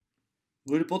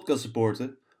Wil je de podcast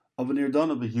supporten? Abonneer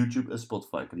dan op het YouTube en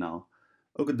Spotify kanaal.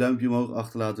 Ook een duimpje omhoog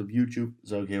achterlaten op YouTube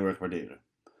zou ik heel erg waarderen.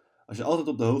 Als je altijd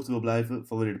op de hoogte wil blijven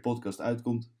van wanneer de podcast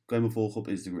uitkomt, kan je me volgen op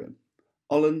Instagram.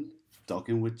 Allen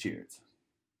Talking with Cheered.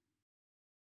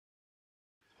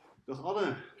 Dag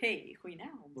Anne. Hey,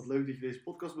 goedenavond. Wat leuk dat je deze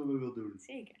podcast met me wilt doen.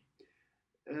 Zeker.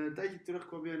 Een tijdje terug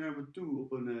kwam jij naar me toe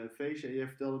op een feestje en jij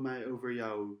vertelde mij over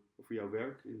jouw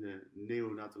werk in de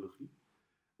neonatologie.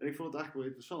 En ik vond het eigenlijk wel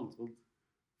interessant, want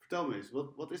vertel me eens,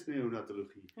 wat is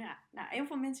neonatologie? Ja, nou, heel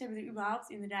veel mensen hebben er überhaupt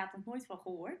inderdaad nog nooit van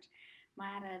gehoord.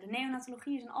 Maar de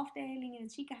neonatologie is een afdeling in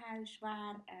het ziekenhuis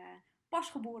waar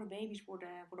pasgeboren baby's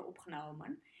worden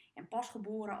opgenomen. En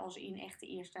pasgeboren als in echt de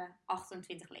eerste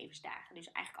 28 levensdagen.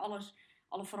 Dus eigenlijk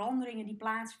alle veranderingen die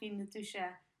plaatsvinden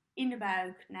tussen in de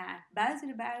buik naar buiten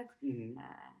de buik.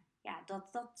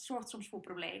 Dat zorgt soms voor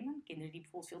problemen. Kinderen die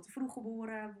bijvoorbeeld veel te vroeg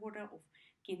geboren worden of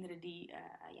kinderen die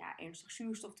ernstig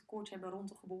zuurstoftekort hebben rond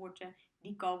de geboorte,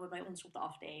 die komen bij ons op de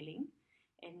afdeling.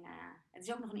 En het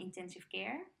is ook nog een intensive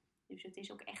care. Dus het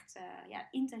is ook echt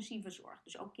intensieve zorg.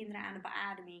 Dus ook kinderen aan de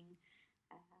beademing.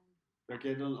 Werk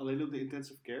jij dan alleen op de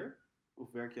intensive care?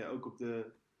 Of werk jij ook op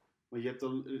de... Want je hebt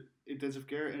dan intensive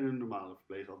care en een normale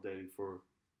verpleegafdeling voor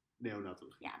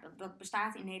neonatologie. Ja, dat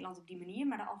bestaat in Nederland op die manier.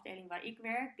 Maar de afdeling waar ik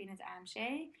werk, binnen het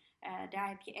AMC, daar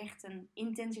heb je echt een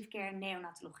intensive care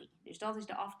neonatologie. Dus dat is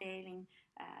de afdeling,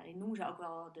 die noemen ze ook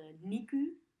wel de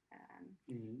NICU.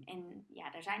 En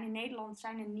ja, daar zijn in Nederland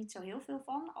er niet zo heel veel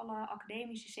van. Alle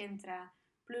academische centra,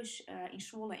 plus in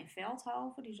Zwolle en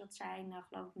Veldhoven. Dus dat zijn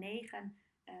geloof ik 9,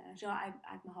 zo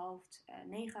uit mijn hoofd,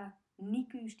 9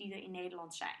 NICU's die er in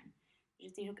Nederland zijn. Dus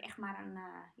het is ook echt maar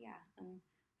een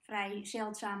vrij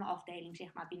zeldzame afdeling,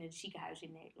 zeg maar, binnen de ziekenhuizen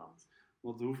in Nederland.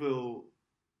 Want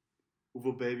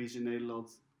hoeveel baby's in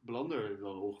Nederland belanden er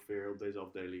dan ongeveer op deze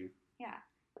afdelingen? Ja,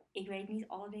 ik weet niet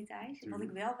alle details. Tuurlijk.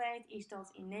 Wat ik wel weet is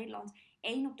dat in Nederland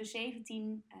 1 op de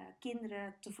 17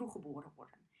 kinderen te vroeg geboren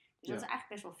worden. Dus dat is eigenlijk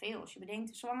best wel veel. Als je bedenkt,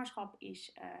 de zwangerschap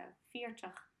is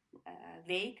 40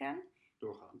 weken.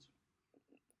 Doorgaans.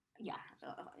 Ja,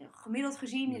 gemiddeld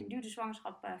gezien duurt de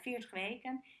zwangerschap 40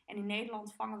 weken. En in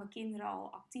Nederland vangen we kinderen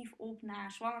al actief op na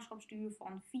een zwangerschapsduur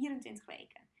van 24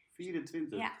 weken.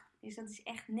 24? Ja, dus dat is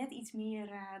echt net iets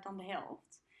meer dan de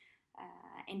helft.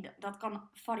 En dat kan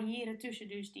variëren tussen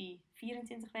dus die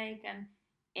 24 weken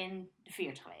en de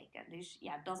 40 weken. Dus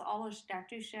ja, dat alles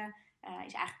daartussen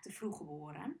is eigenlijk te vroeg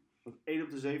geboren. Want 1 op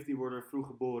de 17 worden vroeg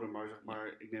geboren, maar zeg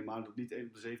maar, ik neem aan dat niet 1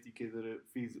 op de 17 kinderen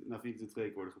na 24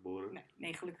 weken worden geboren.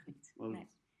 Nee, gelukkig niet. Want...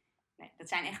 Nee, dat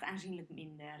zijn echt aanzienlijk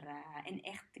minder. En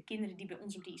echt de kinderen die bij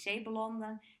ons op de IC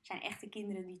belanden, zijn echt de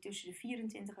kinderen die tussen de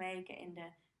 24 weken en de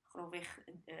grofweg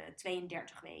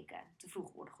 32 weken te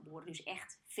vroeg worden geboren. Dus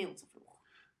echt veel te vroeg.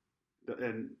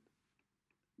 En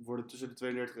worden tussen de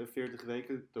 32 en 40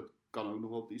 weken, dat kan ook nog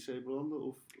wel op de IC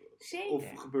belanden?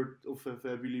 Zeker. Of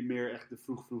hebben jullie meer echt de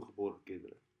vroeg geboren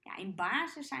kinderen? Ja, in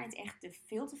basis zijn het echt de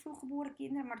veel te vroeg geboren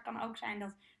kinderen. Maar het kan ook zijn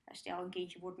dat, stel een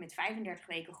kindje wordt met 35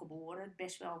 weken geboren,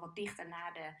 best wel wat dichter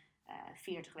na de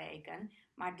 40 weken.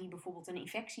 Maar die bijvoorbeeld een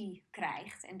infectie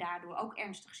krijgt en daardoor ook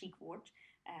ernstig ziek wordt.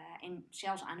 En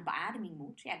zelfs aan de beademing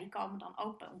moet. Ja, die komen dan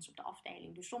ook bij ons op de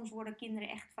afdeling. Dus soms worden kinderen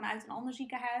echt vanuit een ander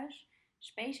ziekenhuis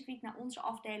specifiek naar onze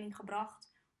afdeling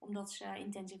gebracht, omdat ze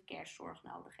intensive care zorg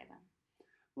nodig hebben.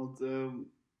 Want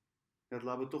het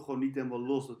laat me toch gewoon niet helemaal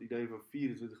los, dat idee van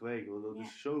 24 weken. Want dat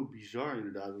is zo bizar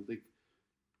inderdaad. Want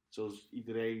zoals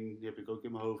iedereen, die heb ik ook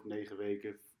in mijn hoofd,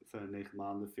 9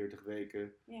 maanden, 40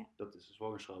 weken. Ja. Dat is een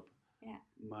zwangerschap. Ja.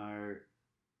 Maar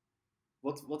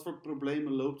wat voor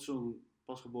problemen loopt zo'n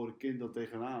pasgeboren kind dan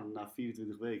tegenaan na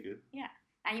 24 weken? Ja.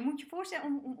 Nou, je moet je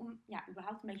voorstellen, om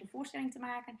überhaupt een beetje een voorstelling te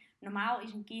maken. Normaal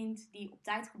is een kind die op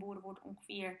tijd geboren wordt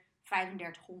ongeveer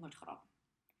 3500 gram.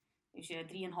 Dus 3,5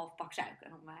 pak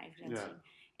suiker, om maar even te zien.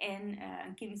 En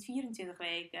een kind met 24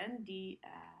 weken, die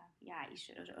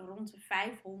is rond de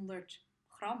 500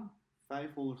 gram.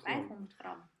 500 gram? 500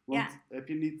 gram, Want heb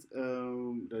je niet,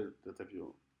 dat heb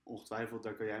je ongetwijfeld,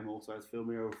 daar kan jij me ongetwijfeld veel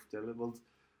meer over vertellen. Want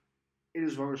in een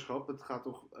zwangerschap, het gaat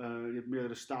toch, je hebt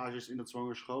meerdere stages in dat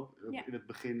zwangerschap. Ja. In het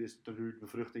begin is het de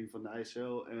bevruchting van de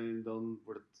eicel. En dan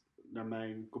wordt het, naar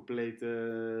mijn complete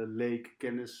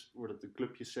leekkennis, wordt het een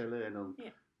clubje cellen. En dan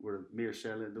worden het meer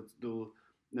cellen. Dat bedoel,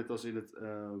 net als in het,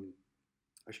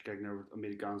 als je kijkt naar het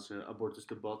Amerikaanse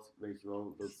abortusdebat, weet je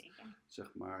wel. Dat, zeker.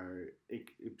 Zeg maar,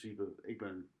 ik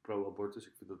ben pro-abortus.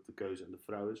 Ik vind dat de keuze aan de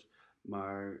vrouw is.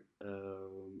 Maar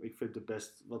ik vind er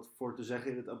best wat voor te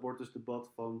zeggen in het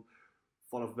abortusdebat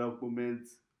vanaf welk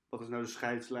moment, wat is nou de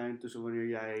scheidslijn tussen wanneer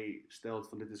jij stelt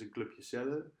van dit is een clubje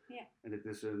cellen en dit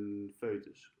is een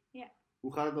foetus. Ja.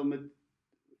 Hoe gaat het dan met,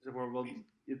 zeg maar, want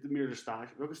je hebt meerdere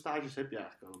stages. Welke stages heb je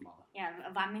eigenlijk allemaal?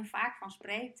 Ja, waar men vaak van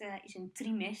spreekt is een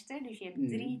trimester. Dus je hebt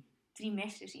 3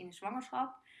 trimesters in een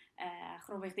zwangerschap.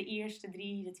 Grofweg de eerste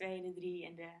 3, de tweede 3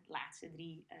 en de laatste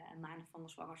 3 maanden van de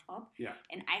zwangerschap. Ja.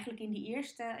 En eigenlijk in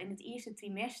het eerste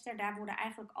trimester, daar worden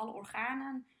eigenlijk alle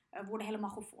organen worden helemaal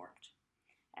gevormd.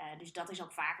 Dus dat is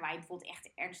ook vaak waar je bijvoorbeeld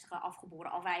echt ernstige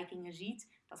afgeboren afwijkingen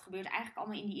ziet. Dat gebeurt eigenlijk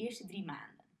allemaal in die eerste 3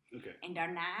 maanden. Okay. En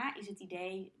daarna is het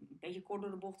idee, een beetje kort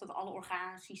door de bocht, dat alle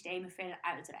orgaansystemen verder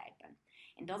uitrijpen.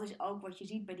 En dat is ook wat je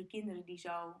ziet bij die kinderen die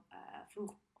zo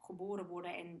vroeg geboren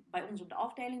worden en bij ons op de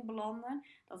afdeling belanden.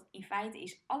 Dat in feite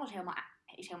is alles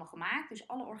helemaal gemaakt. Dus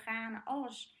alle organen,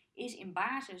 alles is in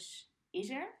basis, is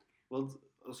er. Want,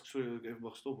 sorry dat ik even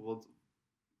mag stoppen, want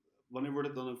wanneer wordt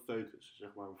het dan een foetus,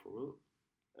 zeg maar bijvoorbeeld?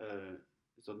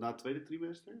 Is dat na het tweede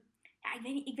trimester? Ja,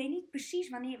 ik weet niet precies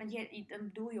wanneer, want dan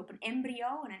bedoel je op een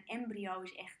embryo. En een embryo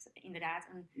is echt inderdaad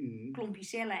een klompje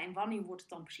cellen. En wanneer wordt het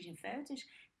dan precies een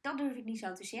foetus? Dat durf ik niet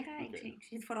zo te zeggen. Okay. Ik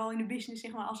zit vooral in de business,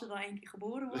 zeg maar, als ze dan 1 keer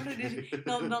geboren worden. Dus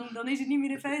dan is het niet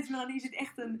meer een foetus, maar dan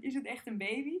is het echt een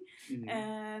baby.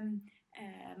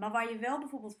 Maar waar je wel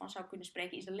bijvoorbeeld van zou kunnen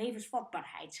spreken, is de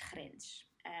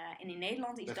levensvatbaarheidsgrens. En in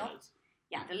Nederland is dat...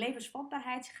 Ja, de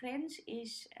levensvatbaarheidsgrens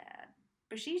is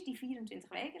precies die 24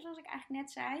 weken, zoals ik eigenlijk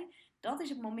net zei. Dat is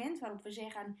het moment waarop we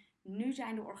zeggen, nu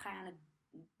zijn de organen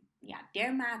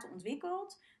dermate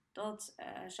ontwikkeld dat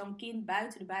zo'n kind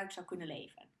buiten de buik zou kunnen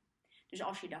leven. Dus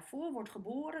als je daarvoor wordt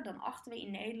geboren, dan achten we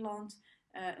in Nederland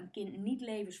een kind niet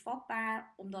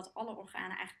levensvatbaar, omdat alle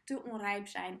organen eigenlijk te onrijp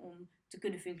zijn om te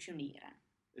kunnen functioneren.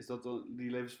 Is dat dan, die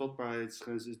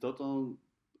levensvatbaarheidsgrens, is dat dan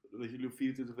dat jullie op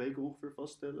 24 weken ongeveer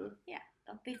vaststellen? Ja,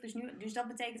 dat ligt dus nu. Dus dat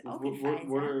betekent ook in feite...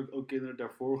 Worden er ook kinderen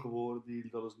daarvoor geboren die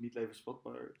dat als niet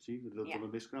levensvatbaar zien? Dat dan een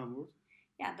miskraam wordt?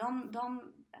 Ja,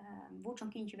 dan wordt zo'n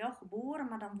kindje wel geboren,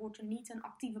 maar dan wordt er niet een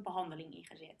actieve behandeling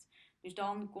ingezet. Dus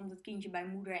dan komt het kindje bij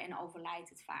moeder en overlijdt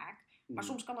het vaak. Maar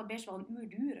soms kan het best wel een uur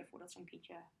duren voordat zo'n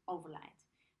kindje overlijdt.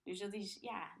 Dus dat is,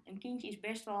 een kindje is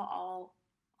best wel al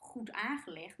goed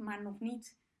aangelegd, maar nog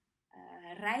niet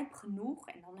rijp genoeg.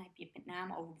 En dan heb je het met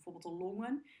name over bijvoorbeeld de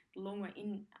longen.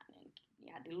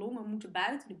 De longen moeten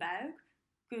buiten de buik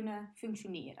kunnen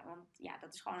functioneren. Want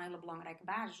dat is gewoon een hele belangrijke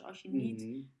basis. Als je niet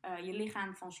je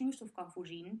lichaam van zuurstof kan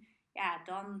voorzien,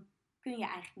 dan kun je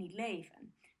eigenlijk niet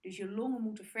leven. Dus je longen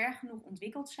moeten ver genoeg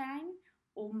ontwikkeld zijn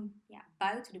om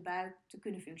buiten de buik te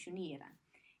kunnen functioneren.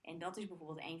 En dat is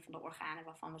bijvoorbeeld een van de organen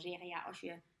waarvan we zeggen, als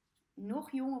je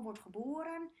nog jonger wordt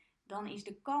geboren, dan is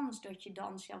de kans dat je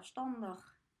dan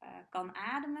zelfstandig kan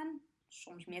ademen,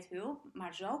 soms met hulp,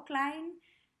 maar zo klein,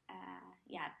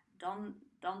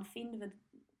 dan vinden we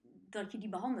dat je die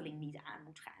behandeling niet aan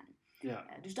moet gaan.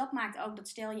 Ja. Dus dat maakt ook dat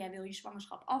stel jij wil je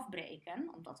zwangerschap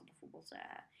afbreken, omdat er bijvoorbeeld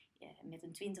met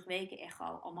een 20 weken echo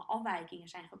allemaal afwijkingen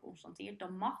zijn geconstateerd,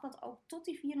 dan mag dat ook tot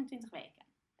die 24 weken.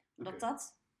 Omdat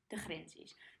dat de grens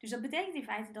is. Dus dat betekent in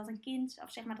feite dat een kind,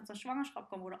 of zeg maar dat een zwangerschap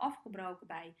kan worden afgebroken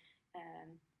bij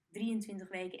 23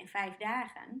 weken en 5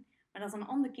 dagen, maar dat een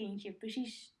ander kindje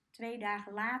precies 2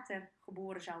 dagen later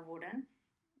geboren zou worden,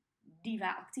 die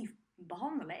wij actief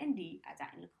behandelen en die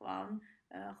uiteindelijk gewoon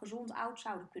gezond oud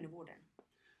zouden kunnen worden.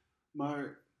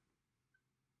 Maar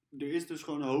er is dus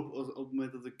gewoon hoop op het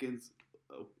moment dat een kind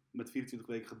met 24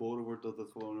 weken geboren wordt, dat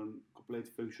het gewoon een compleet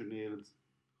functionerend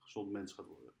gezond mens gaat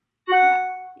worden.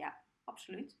 Ja,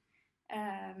 absoluut.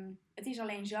 Het is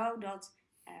alleen zo dat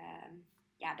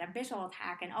daar best wel wat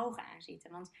haken en ogen aan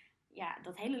zitten. Want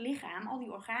dat hele lichaam, al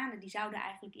die organen, die zouden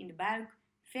eigenlijk in de buik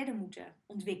verder moeten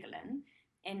ontwikkelen.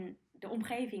 En de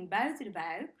omgeving buiten de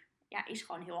buik is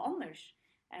gewoon heel anders.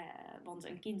 Want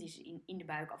een kind is in de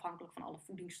buik afhankelijk van alle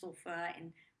voedingsstoffen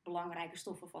en belangrijke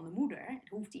stoffen van de moeder. Daar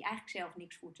hoeft hij eigenlijk zelf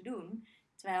niks voor te doen.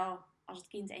 Terwijl als het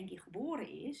kind 1 keer geboren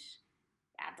is,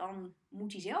 dan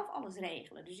moet hij zelf alles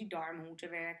regelen. Dus die darmen moeten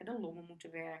werken, de longen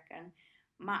moeten werken.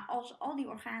 Maar als al die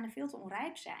organen veel te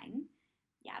onrijp zijn,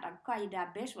 dan kan je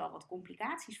daar best wel wat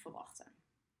complicaties verwachten.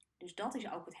 Dus dat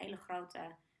is ook het hele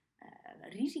grote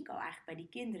risico eigenlijk bij die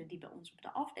kinderen die bij ons op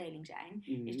de afdeling zijn.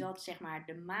 Is dat zeg maar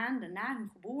de maanden na hun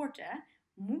geboorte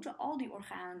moeten al die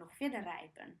organen nog verder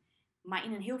rijpen. Maar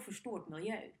in een heel verstoord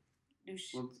milieu.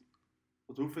 Dus... Want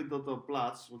hoe vindt dat dan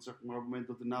plaats? Want zeg maar op het moment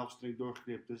dat de navelstreng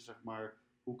doorgeknipt is, zeg maar,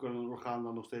 hoe kan een orgaan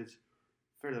dan nog steeds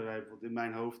verder rijpen? Want in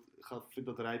mijn hoofd vindt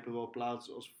dat rijpen wel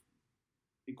plaats als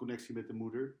in connectie met de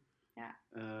moeder. Ja.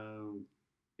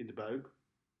 In de buik.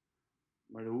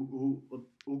 Maar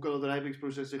hoe kan het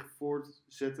rijpingsproces zich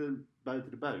voortzetten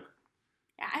buiten de buik?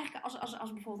 Ja, eigenlijk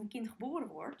als bijvoorbeeld een kind geboren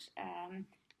wordt,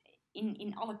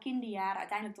 in alle kinderjaren,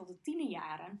 uiteindelijk tot de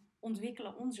tienerjaren,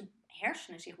 ontwikkelen onze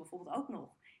hersenen zich bijvoorbeeld ook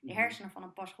nog. De hersenen van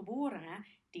een pasgeborene,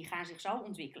 die gaan zich zo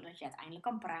ontwikkelen dat je uiteindelijk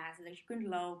kan praten, dat je kunt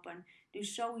lopen.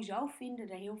 Dus sowieso vinden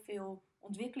er heel veel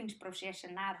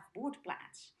ontwikkelingsprocessen na de geboorte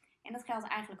plaats. En dat geldt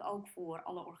eigenlijk ook voor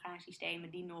alle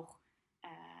orgaansystemen die nog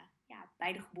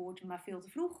bij de geboorte maar veel te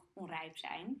vroeg onrijp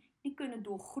zijn. Die kunnen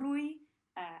door groei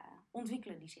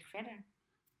ontwikkelen die zich verder.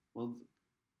 Want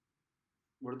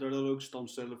worden daar dan ook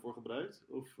stamcellen voor gebruikt?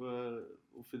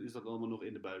 Of is dat allemaal nog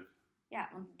in de buik? Ja,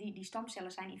 want die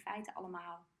stamcellen zijn in feite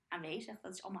allemaal aanwezig.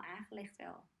 Dat is allemaal aangelegd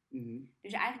wel. Mm-hmm.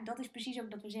 Dus eigenlijk dat is precies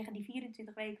ook dat we zeggen die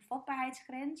 24 weken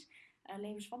vatbaarheidsgrens,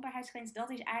 levensvatbaarheidsgrens, dat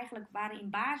is eigenlijk waar in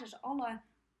basis alle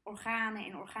organen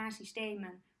en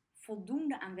orgaansystemen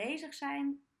voldoende aanwezig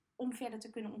zijn om verder te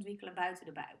kunnen ontwikkelen buiten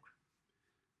de buik.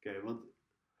 Oké, want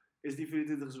is die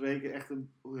 24 weken echt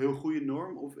een heel goede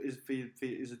norm? Of vind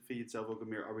je het zelf ook een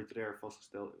meer arbitrair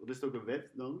vastgesteld? Wat is het ook een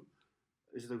wet dan?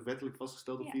 Is het ook wettelijk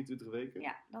vastgesteld op 24 weken?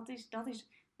 Ja, dat is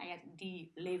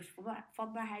die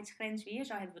levensvatbaarheidsgrens weer,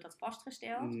 zo hebben we dat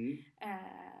vastgesteld. Mm-hmm.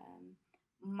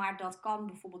 Maar dat kan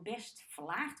bijvoorbeeld best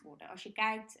verlaagd worden. Als je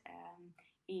kijkt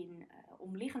in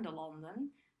omliggende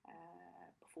landen,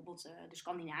 bijvoorbeeld de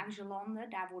Scandinavische landen,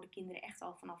 daar worden kinderen echt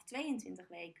al vanaf 22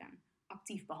 weken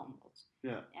actief behandeld.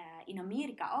 Ja. In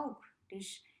Amerika ook.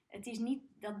 Dus het is niet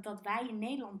dat wij in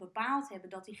Nederland bepaald hebben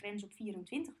dat die grens op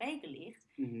 24 weken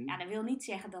ligt. Mm-hmm. Ja, dat wil niet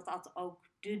zeggen dat dat ook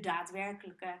de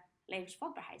daadwerkelijke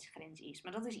levensvatbaarheidsgrens is.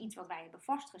 Maar dat is iets wat wij hebben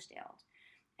vastgesteld.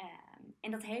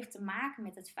 En dat heeft te maken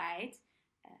met het feit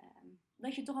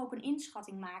dat je toch ook een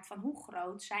inschatting maakt van hoe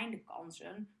groot zijn de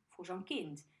kansen voor zo'n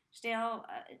kind. Stel,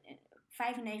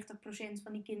 95%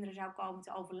 van die kinderen zou komen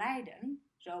te overlijden,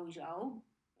 sowieso,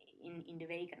 in de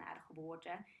weken na de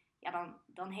geboorte. Ja,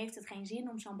 dan heeft het geen zin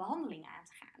om zo'n behandeling aan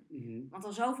te gaan. Mm-hmm. Want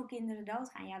als zoveel kinderen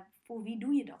doodgaan, ja, voor wie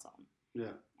doe je dat dan?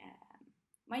 Ja.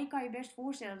 Maar je kan je best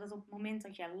voorstellen dat op het moment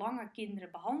dat je langer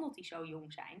kinderen behandelt die zo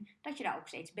jong zijn, dat je daar ook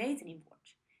steeds beter in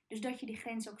wordt. Dus dat je die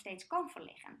grens ook steeds kan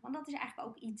verleggen. Want dat is eigenlijk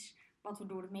ook iets wat we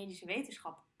door de medische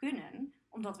wetenschap kunnen.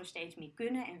 Omdat we steeds meer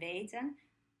kunnen en weten,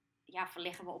 ja,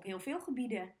 verleggen we op heel veel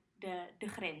gebieden de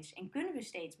grens. En kunnen we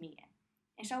steeds meer.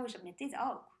 En zo is het met dit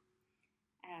ook.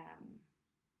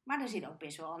 Maar er zit ook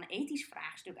best wel een ethisch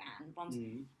vraagstuk aan. Want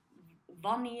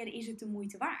wanneer is het de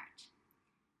moeite waard?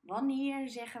 Wanneer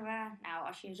zeggen we, nou,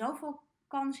 als je zoveel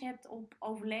kans hebt op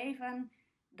overleven,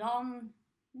 dan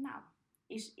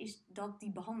is dat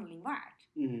die behandeling waard?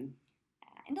 Mm-hmm.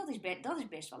 En dat is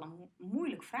best wel een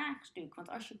moeilijk vraagstuk. Want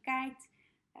als je kijkt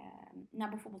naar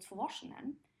bijvoorbeeld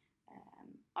volwassenen,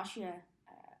 als je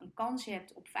een kans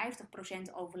hebt op 50%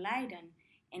 overlijden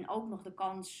en ook nog de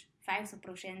kans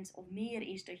 50% of meer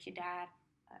is dat je daar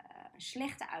een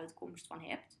slechte uitkomst van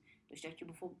hebt, dus dat je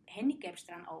bijvoorbeeld handicaps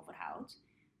eraan overhoudt,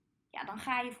 ja, dan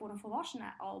ga je voor een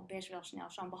volwassene al best wel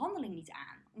snel zo'n behandeling niet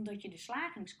aan, omdat je de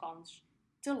slagingskans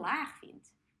te laag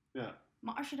vindt. Ja.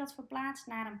 Maar als je dat verplaatst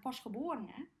naar een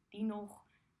pasgeborene, die nog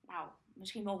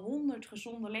misschien wel 100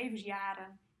 gezonde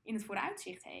levensjaren in het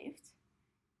vooruitzicht heeft,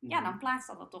 ja, dan plaatst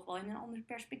dat toch wel in een ander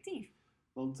perspectief.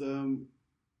 Want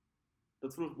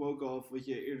dat vroeg ik me ook al af, wat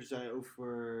je eerder zei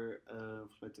over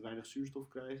volgens mij te weinig zuurstof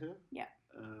krijgen. Ja.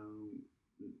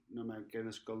 Naar mijn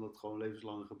kennis kan dat gewoon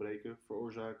levenslange gebreken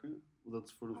veroorzaken. Want dat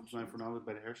is volgens mij voornamelijk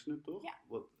bij de hersenen, toch?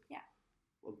 Ja.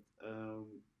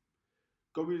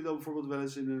 Komen jullie dan bijvoorbeeld wel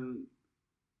eens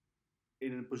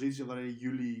in een positie waarin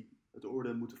jullie het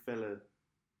oordeel moeten vellen,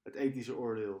 het ethische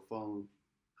oordeel van,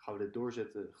 gaan we dit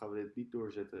doorzetten, gaan we dit niet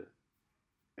doorzetten?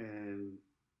 En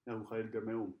hoe gaan jullie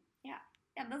daarmee om?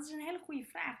 Ja, dat is een hele goede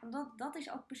vraag. Want dat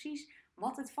is ook precies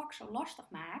wat het vak zo lastig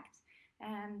maakt.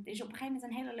 Er is op een gegeven moment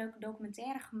een hele leuke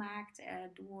documentaire gemaakt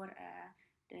door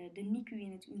de NICU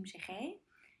in het UMCG.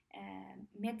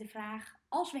 Met de vraag,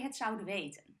 als we het zouden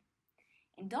weten.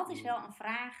 En dat is wel een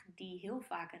vraag die heel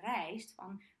vaak rijst.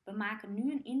 Van, we maken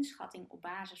nu een inschatting op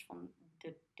basis van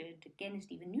de kennis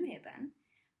die we nu hebben.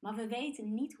 Maar we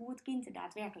weten niet hoe het kind er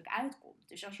daadwerkelijk uitkomt.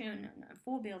 Dus als je een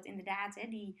voorbeeld inderdaad,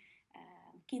 die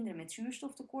kinderen met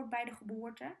zuurstoftekort bij de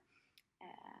geboorte.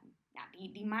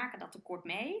 Die maken dat tekort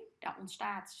mee. Daar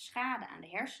ontstaat schade aan de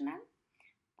hersenen.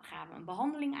 Dan gaan we een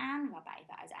behandeling aan waarbij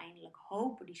we uiteindelijk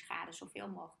hopen die schade zoveel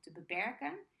mogelijk te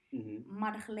beperken. Mm-hmm.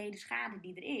 Maar de geleden schade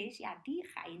die er is, ja, die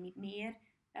ga je niet meer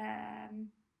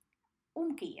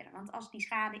omkeren. Want als die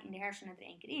schade in de hersenen er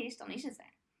 1 keer is, dan is het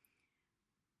er.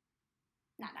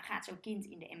 Nou, dan gaat zo'n kind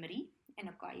in de MRI. En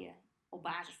dan kan je op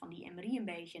basis van die MRI een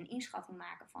beetje een inschatting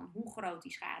maken van hoe groot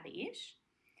die schade is.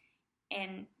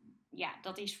 En ja,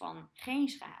 dat is van geen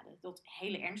schade tot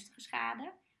hele ernstige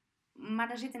schade. Maar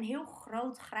er zit een heel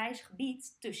groot grijs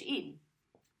gebied tussenin.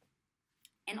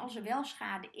 En als er wel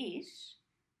schade is,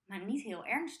 maar niet heel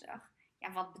ernstig,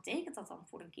 ja, wat betekent dat dan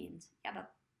voor een kind?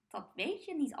 Ja, dat weet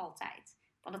je niet altijd.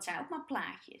 Want het zijn ook maar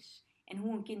plaatjes. En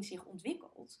hoe een kind zich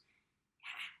ontwikkelt,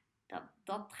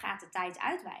 dat gaat de tijd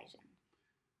uitwijzen.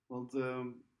 Want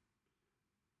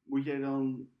moet jij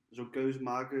dan zo'n keuze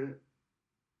maken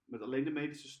met alleen de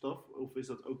medische staf? Of is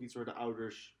dat ook iets waar de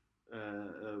ouders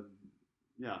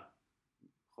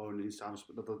gewoon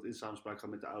dat in samenspraak gaat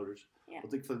met de ouders? Ja.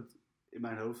 Want ik vind in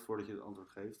mijn hoofd, voordat je het antwoord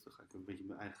geeft, dan ga ik een beetje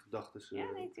mijn eigen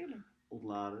gedachten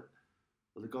ontladen.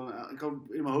 Want ik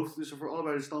kan in mijn hoofd is er voor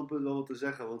allebei de standpunten wel wat te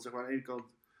zeggen. Want zeg maar aan de ene kant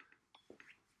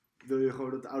wil je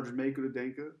gewoon dat de ouders mee kunnen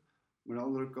denken. Maar aan de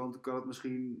andere kant kan het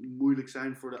misschien moeilijk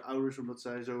zijn voor de ouders, omdat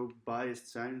zij zo biased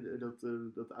zijn. Dat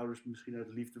de ouders misschien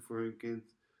uit liefde voor hun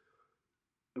kind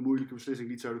een moeilijke beslissing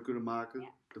niet zouden kunnen maken.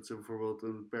 Ja. Dat ze bijvoorbeeld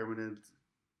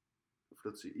of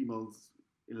dat ze iemand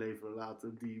in leven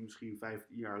laten die misschien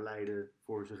 15 jaar lijden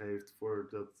voor zich heeft,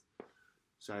 voordat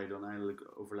zij dan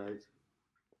eindelijk overlijdt.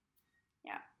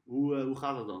 Ja. Hoe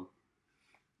gaat dat dan?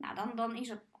 Nou, dan is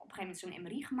er op een gegeven moment zo'n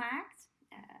MRI gemaakt.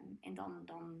 En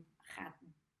dan gaat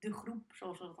de groep,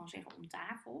 zoals we dat dan zeggen, om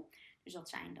tafel. Dus dat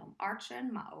zijn dan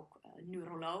artsen, maar ook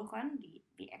neurologen,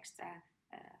 die extra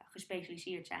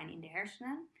gespecialiseerd zijn in de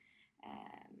hersenen.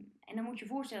 En dan moet je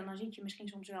je voorstellen, dan zit je misschien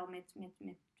soms wel met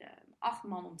 8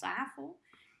 man om tafel.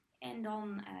 En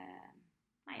dan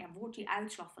wordt die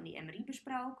uitslag van die MRI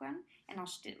besproken. En dan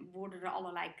worden er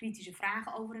allerlei kritische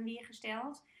vragen over en weer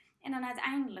gesteld. En dan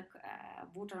uiteindelijk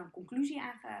wordt er een conclusie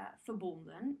aan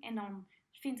verbonden. En dan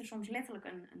vindt er soms letterlijk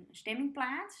een stemming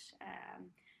plaats.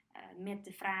 Met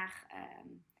de vraag,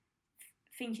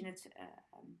 vind je het,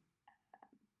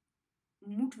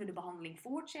 moeten we de behandeling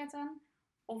voortzetten?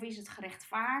 Of is het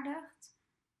gerechtvaardigd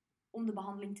om de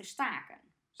behandeling te staken?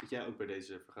 Zit jij ook bij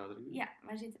deze vergaderingen? Ja,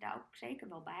 wij zitten daar ook zeker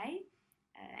wel bij.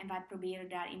 En wij proberen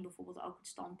daarin bijvoorbeeld ook het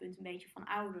standpunt een beetje van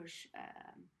ouders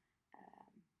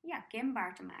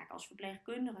kenbaar te maken. Als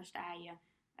verpleegkundige sta je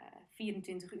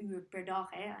 24 uur per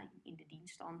dag in de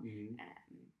dienst dan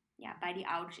bij die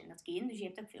ouders en dat kind. Dus je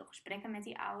hebt ook veel gesprekken met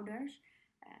die ouders.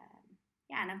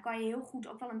 En dan kan je heel goed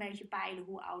ook wel een beetje peilen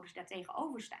hoe ouders daar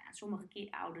tegenover staan.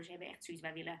 Sommige ouders hebben echt zoiets,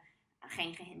 wij willen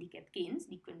geen gehandicapt kind.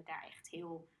 Die kunnen daar echt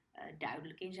heel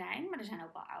duidelijk in zijn. Maar er zijn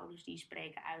ook wel ouders die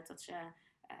spreken uit dat ze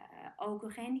ook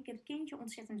een gehandicapt kindje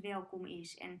ontzettend welkom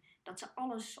is. En dat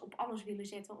ze op alles willen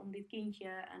zetten om dit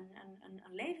kindje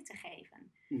een leven te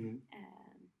geven. Mm-hmm.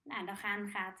 Dan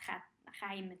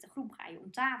ga je met de groep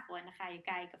om tafel en dan ga je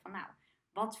kijken van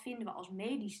wat vinden we als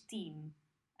medisch team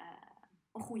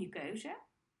een goede keuze.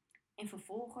 En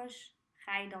vervolgens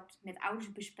ga je dat met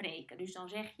ouders bespreken. Dus dan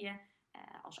zeg je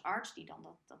als arts die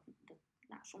dan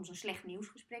soms een slecht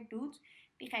nieuwsgesprek doet,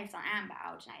 die geeft dan aan bij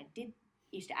ouders, dit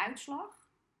is de uitslag.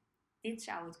 Dit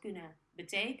zou het kunnen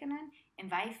betekenen. En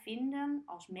wij vinden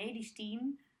als medisch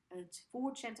team het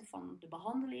voortzetten van de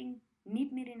behandeling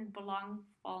niet meer in het belang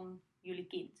van jullie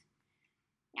kind.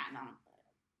 Ja, dan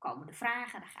komen de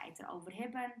vragen, dan ga je het erover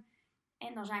hebben.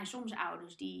 En dan zijn soms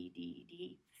ouders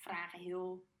die vragen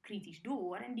heel kritisch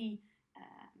door. En die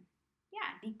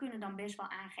kunnen dan best wel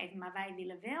aangeven, maar wij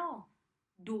willen wel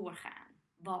doorgaan.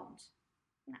 Want,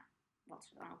 wat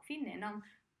ze dan ook vinden. En dan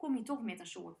kom je toch in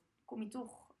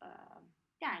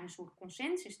een soort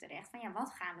consensus terecht van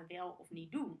wat gaan we wel of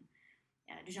niet doen.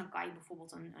 Dus dan kan je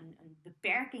bijvoorbeeld een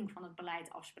beperking van het beleid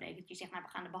afspreken. Dat je zegt, we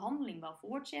gaan de behandeling wel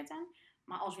voortzetten.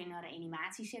 Maar als we in een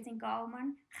reanimatiesetting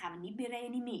komen, gaan we niet meer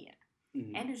reanimeren.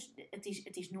 Mm-hmm. Dus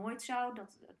het is nooit zo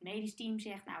dat het medisch team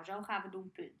zegt, zo gaan we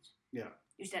doen, punt. Ja.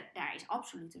 Dus daar is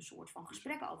absoluut een soort van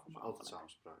gesprek over mogelijk. Altijd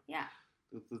samenspraak. Ja.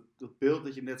 Dat beeld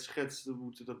dat je net schetst,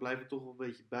 dat blijft er toch wel een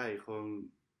beetje bij.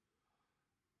 Gewoon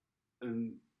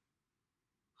een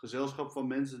gezelschap van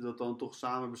mensen dat dan toch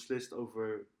samen beslist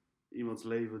over iemands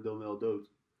leven dan wel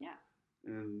dood. Ja.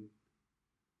 En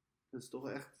dat is toch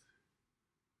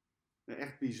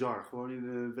echt bizar. Gewoon in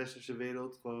de westerse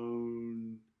wereld,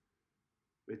 gewoon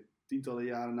tientallen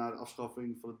jaren na de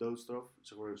afschaffing van de doodstraf.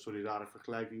 Zeg maar, sorry, rare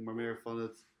vergelijking, maar meer van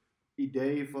het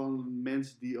idee van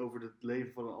mensen die over het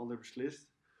leven van een ander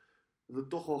beslist. Dat het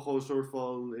toch wel gewoon een soort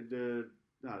van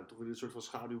toch in een soort van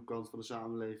schaduwkant van de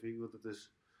samenleving. Want het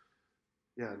is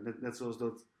net zoals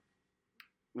dat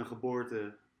mijn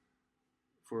geboorte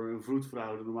voor een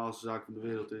vroedvrouw de normaalste zaak van de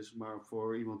wereld is, maar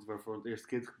voor iemand waarvoor het eerste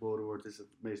kind geboren wordt, is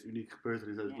het het meest unieke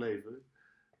gebeurtenis uit het leven.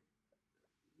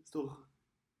 Het is toch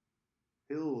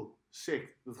heel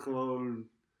sick dat gewoon,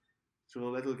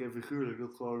 zowel letterlijk en figuurlijk,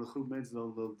 dat gewoon een groep mensen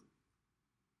dan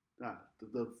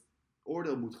dat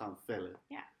oordeel moet gaan vellen.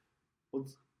 Ja.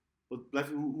 Want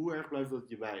hoe erg blijft dat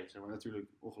je bij? Zeg maar,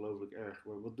 natuurlijk ongelooflijk erg,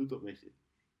 maar wat doet dat met je?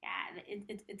 Ja,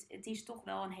 het is toch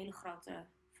wel een hele grote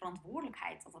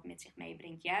verantwoordelijkheid dat met zich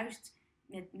meebrengt. Juist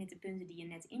met de punten die je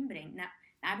net inbrengt.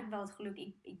 Nou heb ik wel het geluk,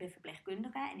 ik ben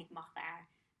verpleegkundige en ik mag daar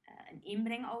een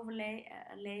inbreng over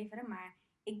leveren. Maar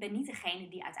ik ben niet degene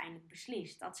die uiteindelijk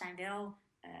beslist. Dat zijn wel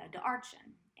de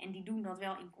artsen. En die doen dat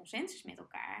wel in consensus met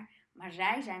elkaar. Maar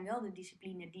zij zijn wel de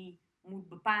discipline die moet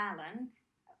bepalen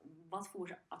wat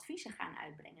voor adviezen gaan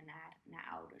uitbrengen naar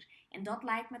ouders. En dat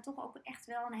lijkt me toch ook echt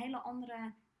wel een hele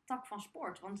andere tak van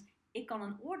sport. Want ik kan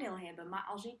een oordeel hebben, maar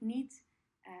als ik niet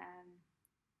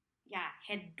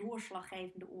het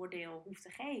doorslaggevende oordeel hoef te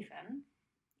geven,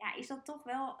 is dat toch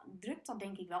wel, drukt dat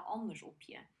denk ik wel anders op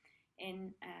je.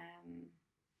 En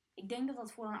ik denk dat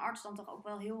dat voor een arts dan toch ook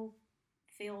wel heel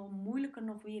veel moeilijker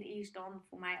nog weer is dan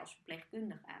voor mij als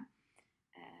verpleegkundige.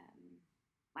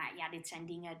 Maar ja, dit zijn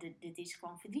dingen, dit is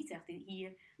gewoon verdrietig.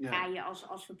 Hier ga je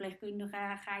als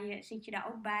verpleegkundige, zit je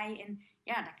daar ook bij. En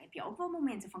ja, daar heb je ook wel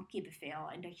momenten van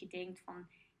kippenvel. En dat je denkt van,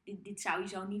 dit zou je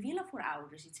zo niet willen voor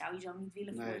ouders. Dit zou je zo niet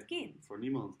willen voor het kind. Voor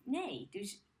niemand. Nee,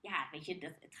 dus ja, weet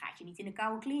je, het gaat je niet in de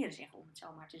koude kleren zeggen, om het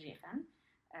zo maar te zeggen.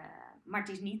 Maar het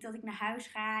is niet dat ik naar huis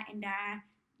ga en daar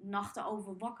nachten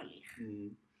over wakker lig.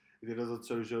 Ik denk dat dat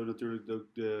sowieso natuurlijk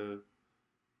ook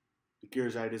de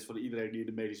keerzijde is van iedereen die in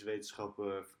de medische wetenschap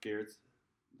verkeert.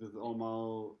 Dat het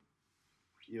allemaal,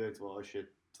 je weet wel, als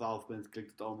je 12 bent,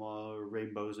 klinkt het allemaal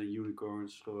rainbows en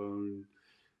unicorns. Gewoon,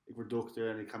 ik word dokter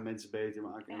en ik ga mensen beter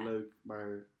maken en leuk.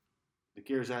 Maar de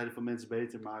keerzijde van mensen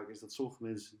beter maken is dat sommige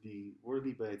mensen die worden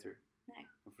niet beter. Nee.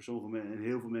 En voor sommige mensen, en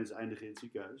heel veel mensen eindigen in het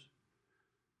ziekenhuis.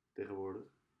 Tegenwoordig.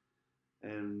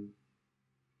 En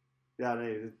ja,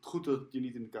 nee, het is goed dat je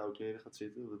niet in de koude kleren gaat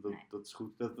zitten. Dat is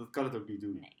goed. Dat kan het ook niet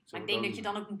doen. Nee. Maar ik denk dat je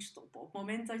dan ook moet stoppen. Op het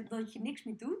moment dat je niks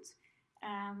meer doet,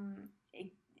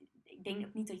 ik denk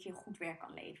ook niet dat je goed werk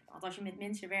kan leveren. Want als je met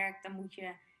mensen werkt, dan moet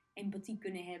je empathie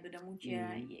kunnen hebben. Dan moet je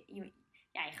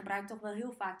je gebruikt toch wel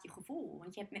heel vaak je gevoel.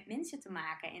 Want je hebt met mensen te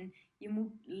maken. En je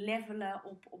moet levelen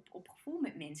op gevoel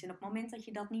met mensen. En op het moment dat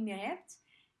je dat niet meer hebt,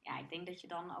 ik denk dat je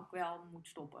dan ook wel moet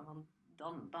stoppen.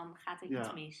 Want dan gaat er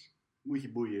iets mis. Moet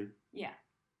je boeien. Ja.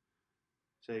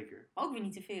 Zeker. Maar ook weer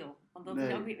niet te veel. Want dat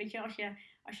is ook weer, weet je,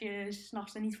 als je 's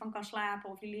nachts er niet van kan slapen.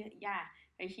 Of weet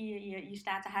je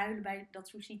staat te huilen bij dat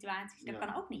soort situaties. Dat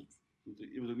kan ook niet.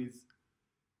 Je moet ook niet,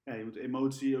 je moet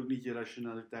emotie ook niet je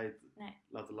rationaliteit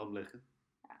laten lam leggen.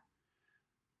 Ja.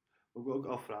 Wat ik me ook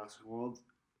afvraag, zeg maar, want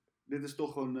dit is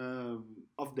toch een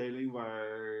afdeling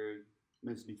waar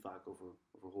mensen niet vaak over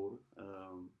horen.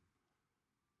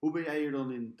 Hoe ben jij hier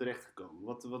dan in terechtgekomen?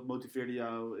 Wat motiveerde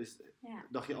jou?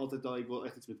 Dacht je altijd al, ik wil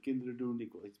echt iets met kinderen doen,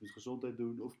 ik wil iets met gezondheid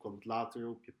doen? Of kwam het later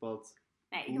op je pad?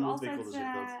 Nee, ik wil altijd,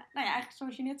 eigenlijk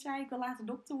zoals je net zei, ik wil later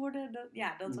dokter worden.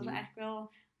 Dat was eigenlijk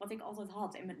wel wat ik altijd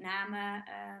had. En met name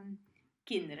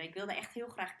kinderen. Ik wilde echt heel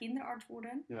graag kinderarts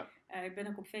worden. Ja. Ik ben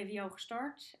ook op VWO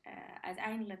gestart.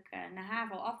 Uiteindelijk naar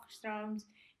HAVO afgestroomd.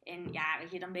 En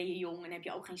weet je, dan ben je jong en heb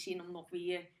je ook geen zin om nog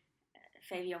weer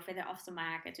VWO verder af te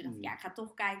maken. Toen dacht ik, ik ga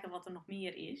toch kijken wat er nog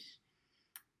meer is.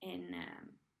 En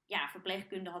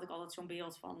verpleegkunde had ik altijd zo'n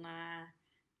beeld van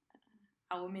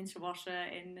oude mensen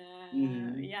wassen. En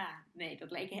nee,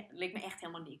 dat leek me echt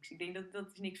helemaal niks. Ik denk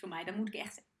dat is niks voor mij. Dan moet ik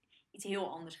echt iets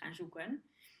heel anders gaan zoeken.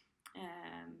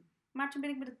 Maar toen ben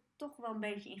ik me er toch wel een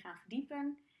beetje in gaan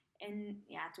verdiepen. En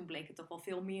toen bleek het toch wel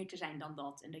veel meer te zijn dan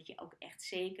dat. En dat je ook echt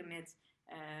zeker met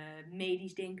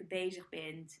medisch denken bezig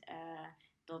bent.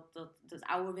 Dat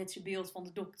ouderwetse beeld van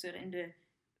de dokter en de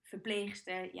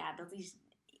verpleegster, dat is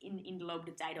in de loop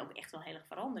der tijden ook echt wel heel erg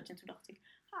veranderd. En toen dacht ik,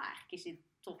 eigenlijk is dit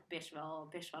toch best wel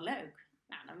leuk.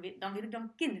 Nou, dan wil ik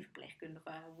dan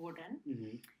kinderverpleegkundige worden.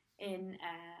 Mm-hmm. En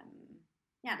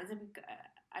dat heb ik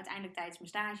uiteindelijk tijdens mijn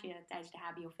stage, tijdens de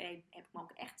HBOV, heb ik me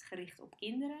ook echt gericht op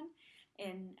kinderen.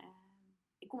 En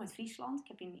ik kom uit Friesland. Ik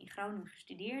heb in Groningen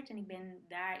gestudeerd en ik ben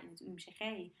daar in het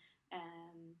UMCG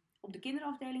op de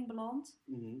kinderafdeling beland.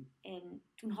 Mm-hmm. En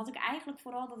toen had ik eigenlijk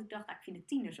vooral dat ik dacht, ik vind de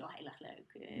tieners wel heel erg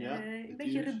leuk. Een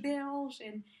beetje tieners. Rebels.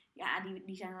 En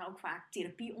die zijn dan ook vaak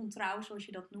therapie-ontrouw, zoals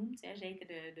je dat noemt. Hè. Zeker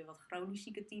de wat chronisch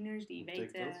zieke tieners. Die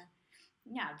weten,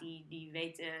 die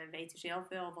weten zelf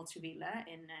wel wat ze willen.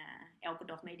 En elke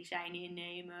dag medicijnen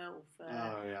innemen. Of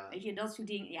weet je, dat soort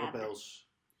dingen. Rebels.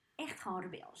 Echt gewoon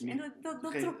rebels. En dat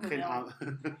trok me wel.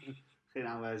 Geen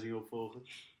aanwijzingen opvolgen.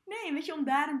 Nee, weet je, om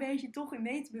daar een beetje toch in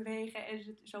mee te bewegen en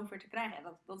ze zover te krijgen. En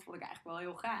dat vond ik eigenlijk wel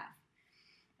heel gaaf.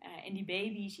 En die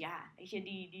baby's, weet je,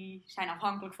 die zijn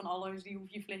afhankelijk van alles. Die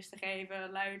hoef je fles te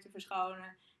geven, luier te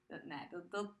verschonen.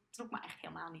 Dat trok me eigenlijk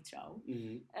helemaal niet zo.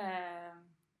 Mm-hmm.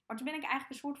 Maar toen ben ik eigenlijk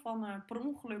een soort van per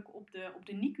ongeluk op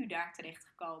de NICU daar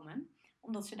terechtgekomen.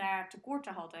 Omdat ze daar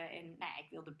tekorten hadden en ik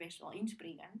wilde best wel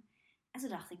inspringen. En toen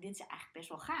dacht ik, dit is eigenlijk best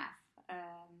wel gaaf.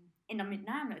 En dan met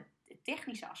name het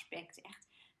technische aspect. Echt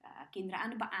kinderen aan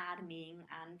de beademing,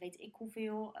 aan weet ik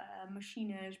hoeveel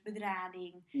machines,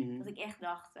 bedrading. Dat ik echt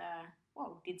dacht,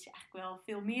 wow, dit is eigenlijk wel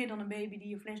veel meer dan een baby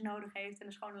die een fles nodig heeft en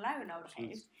een schone luier nodig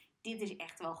heeft. Dit is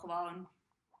echt wel gewoon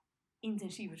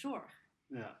intensieve zorg.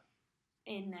 Ja.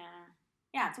 En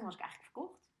toen was ik eigenlijk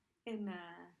verkocht. En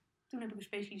toen heb ik een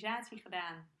specialisatie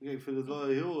gedaan. Ja, ik vind het wel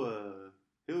heel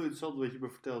interessant wat je me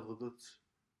vertelt, want dat is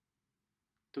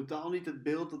totaal niet het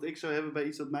beeld dat ik zou hebben bij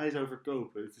iets dat mij zou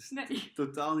verkopen. Het is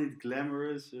totaal niet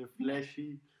glamorous,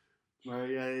 flashy. Maar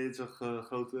jij zag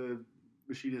grote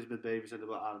machines met baby's en de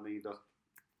beademing. Je dacht,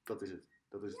 dat is het.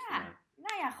 Dat is het voor mij.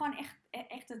 Nou ja, gewoon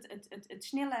echt het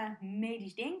snelle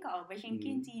medisch denken ook. Weet je, een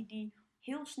kind die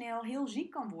heel snel heel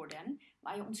ziek kan worden,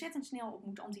 waar je ontzettend snel op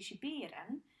moet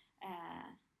anticiperen.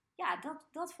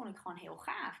 Dat vond ik gewoon heel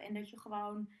gaaf. En dat je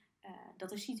gewoon, dat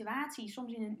de situatie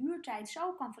soms in een uurtijd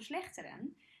zo kan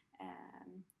verslechteren.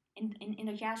 En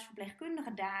dat jij als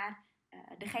verpleegkundige daar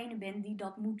degene bent die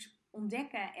dat moet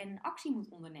ontdekken en actie moet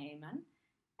ondernemen.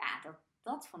 Ja,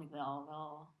 dat vond ik wel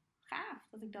gaaf.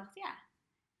 Dat ik dacht, ja,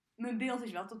 mijn beeld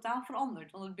is wel totaal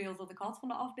veranderd. Want het beeld dat ik had van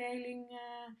de afdeling,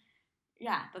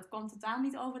 dat kwam totaal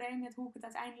niet overeen met hoe ik het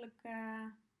uiteindelijk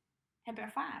heb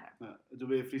ervaren. Ja, en toen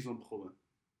ben je in Friesland begonnen?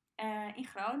 In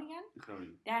Groningen.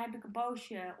 Daar heb ik een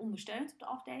poosje ondersteund op de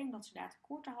afdeling, dat ze daar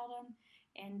tekorten hadden.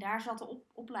 En daar zat de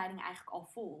opleiding eigenlijk al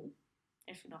vol.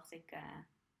 Dus toen dacht ik,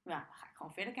 dan ga ik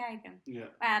gewoon verder kijken.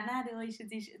 Ja. Maar het nadeel is,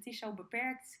 het is zo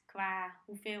beperkt qua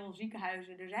hoeveel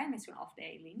ziekenhuizen er zijn met zo'n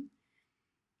afdeling.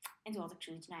 En toen had ik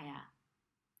zoiets,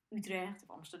 Utrecht of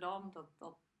Amsterdam,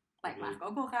 dat lijkt me eigenlijk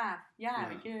ook wel gaaf. Ja,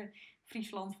 weet je,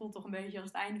 Friesland voelt toch een beetje als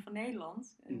het einde van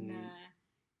Nederland. En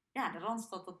de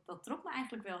Randstad, dat trok me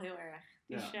eigenlijk wel heel erg.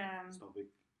 Dus, snap ik.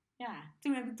 Ja,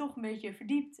 toen heb ik toch een beetje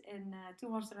verdiept. En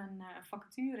toen was er een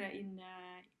vacature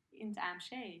in het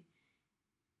AMC.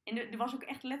 En er was ook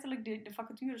echt letterlijk, de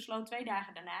vacature sloot 2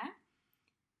 dagen daarna.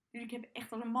 Dus ik heb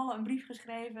echt als een malle een brief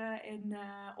geschreven en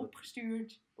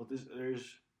opgestuurd. Er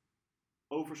is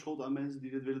overschot aan mensen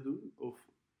die dit willen doen? Of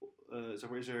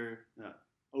is er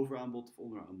overaanbod of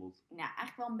onderaanbod? Nou,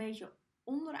 eigenlijk wel een beetje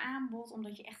onderaanbod,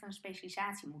 omdat je echt een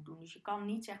specialisatie moet doen. Dus je kan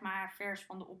niet vers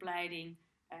van de opleiding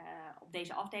op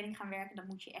deze afdeling gaan werken. Dan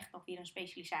moet je echt nog weer een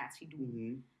specialisatie doen.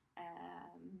 Mm-hmm.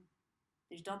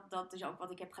 Dus dat is ook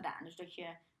wat ik heb gedaan. Dus dat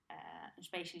je een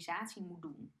specialisatie moet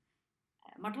doen.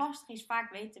 Maar het lastige is,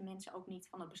 vaak weten mensen ook niet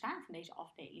van het bestaan van deze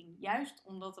afdeling. Juist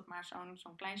omdat het maar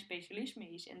zo'n klein specialisme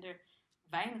is en er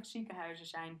weinig ziekenhuizen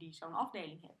zijn die zo'n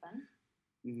afdeling hebben.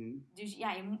 Mm-hmm. Dus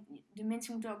de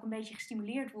mensen moeten ook een beetje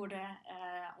gestimuleerd worden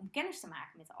om kennis te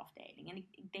maken met de afdeling. En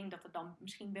ik denk dat er dan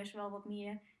misschien best wel wat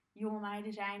meer jonge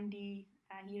meiden zijn die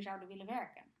hier zouden willen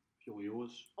werken. Jonge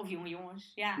jongens. Of jonge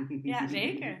jongens, ja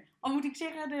zeker. Al moet ik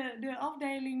zeggen, de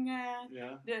afdeling,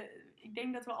 ik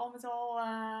denk dat we al met al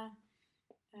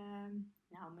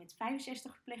met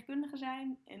 65 verpleegkundigen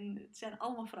zijn. En het zijn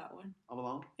allemaal vrouwen.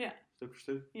 Allemaal? Ja. Stuk voor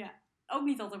stuk? Ja. Ook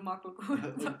niet altijd makkelijk hoor.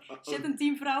 Zet een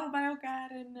team vrouwen bij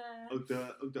elkaar. En,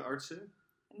 ook de artsen?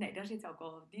 Nee, daar zit ook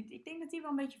wel. Ik denk dat die wel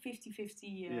een beetje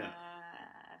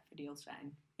 50-50 verdeeld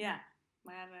zijn. Ja.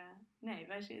 Maar nee,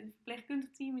 het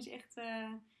verpleegkundig team is echt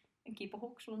een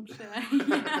kippenhok soms.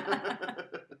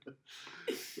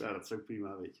 Ja, dat is ook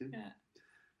prima, weet je. Ja.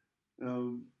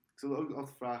 Ik zat ook af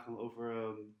te vragen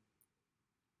over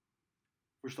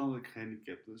verstandelijk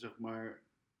gehandicapten, zeg maar.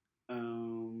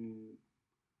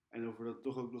 En over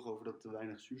dat te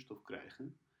weinig zuurstof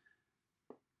krijgen.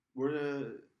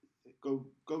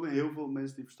 Komen heel veel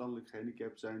mensen die verstandelijk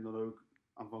gehandicapt zijn dan ook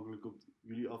aanvankelijk op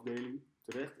jullie afdeling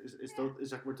terecht? Is dat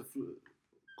zeg maar de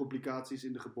complicaties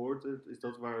in de geboorte? Is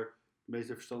dat waar de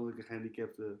meeste verstandelijke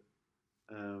gehandicapten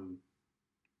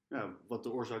wat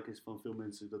de oorzaak is van veel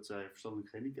mensen dat zij verstandelijk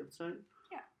gehandicapt zijn?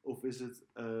 Ja. Of is het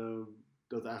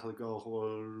dat eigenlijk al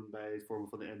gewoon bij het vormen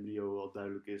van de embryo al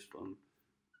duidelijk is van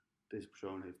deze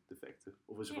persoon heeft defecten?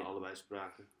 Of is er van allebei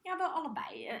sprake? Ja, wel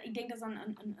allebei. Ik denk dat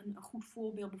een goed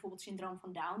voorbeeld bijvoorbeeld syndroom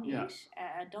van Down is.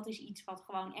 Dat is iets wat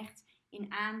gewoon echt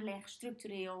in aanleg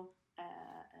structureel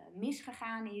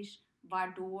misgegaan is,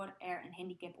 waardoor er een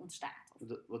handicap ontstaat.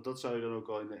 Want dat zou je dan ook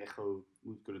al in de echo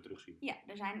moeten kunnen terugzien? Ja,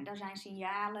 er zijn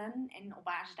signalen en op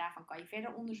basis daarvan kan je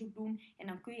verder onderzoek doen. En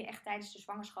dan kun je echt tijdens de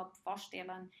zwangerschap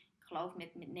vaststellen, ik geloof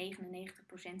met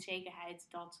 99%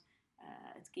 zekerheid, dat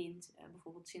het kind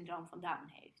bijvoorbeeld syndroom van Down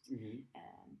heeft. Mm-hmm.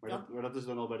 Maar dat is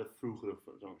dan al bij de vroegere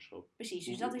zwangerschap? Precies,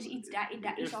 dus dat is iets,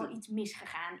 daar is al iets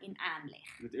misgegaan in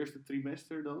aanleg. In het eerste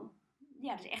trimester dan?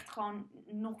 Ja, dus echt gewoon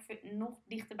nog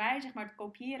dichterbij, zeg maar, het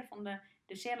kopiëren van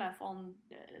de cellen van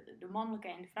de mannelijke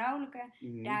en de vrouwelijke.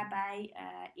 Mm-hmm. Daarbij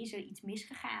is er iets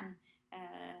misgegaan.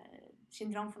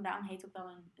 Syndroom van Down heet ook wel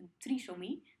een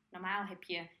trisomie. normaal heb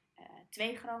je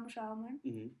 2 chromosomen.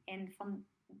 Mhm. En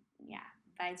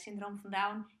bij het syndroom van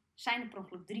Down zijn er per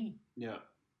ongeluk 3. Ja.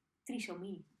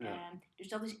 Trisomie. Ja. Dus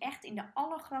dat is echt in de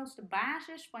allergrootste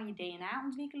basis van je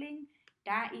DNA-ontwikkeling.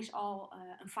 Daar is al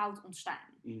een fout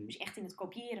ontstaan. Mhm. Dus echt in het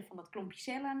kopiëren van dat klompje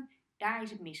cellen, daar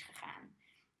is het misgegaan.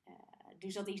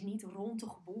 Dus dat is niet rond de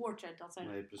geboorte dat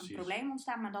er een probleem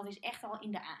ontstaat, maar dat is echt al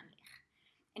in de aanleg.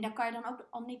 En daar kan je dan ook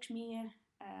al niks meer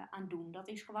aan doen. Dat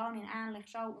is gewoon in aanleg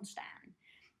zo ontstaan.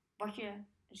 Wat je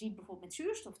ziet bijvoorbeeld met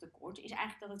zuurstoftekort, is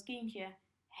eigenlijk dat het kindje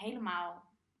helemaal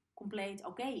compleet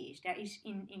oké is. Daar is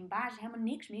in basis helemaal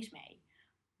niks mis mee.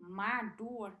 Maar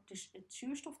door dus het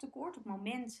zuurstoftekort, op het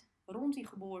moment rond die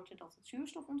geboorte dat het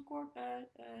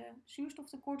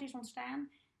zuurstoftekort is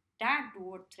ontstaan,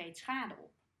 daardoor treedt schade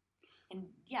op.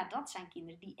 En ja, dat zijn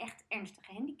kinderen die echt ernstig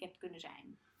gehandicapt kunnen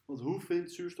zijn. Want hoe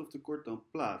vindt zuurstoftekort dan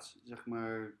plaats? Zeg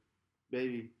maar,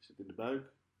 baby zit in de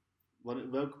buik.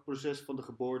 Welk proces van de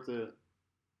geboorte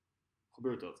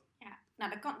gebeurt dat? Ja,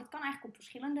 nou, dat kan eigenlijk op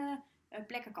verschillende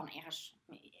plekken. Kan ergens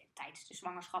tijdens de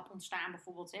zwangerschap ontstaan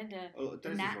bijvoorbeeld. Hè, tijdens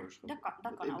de zwangerschap?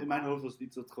 Dat kan ook. In mijn hoofd was het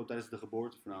iets dat gewoon tijdens de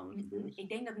geboorte voornamelijk gebeurt. Ik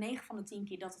denk dat 9 van de 10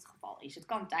 keer dat het geval is. Het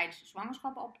kan tijdens de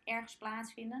zwangerschap ook ergens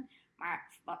plaatsvinden.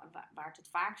 Maar waar het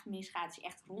vaakst misgaat is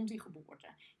echt rond die geboorte.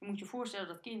 Je moet je voorstellen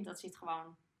dat kind dat zit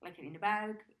gewoon lekker in de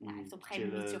buik. Hij heeft op een gegeven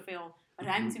moment niet zoveel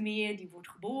ruimte meer. Die wordt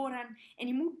geboren. En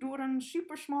die moet door een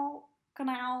supersmal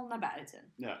kanaal naar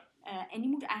buiten. Ja. En die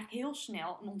moet eigenlijk heel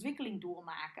snel een ontwikkeling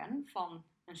doormaken van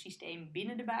een systeem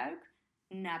binnen de buik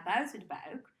naar buiten de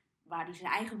buik. Waar hij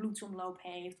zijn eigen bloedsomloop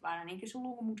heeft. Waar in één keer zijn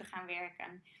longen moeten gaan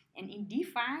werken. En in die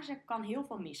fase kan heel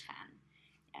veel misgaan.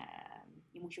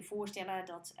 Je moet je voorstellen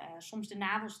dat soms de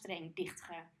navelstreng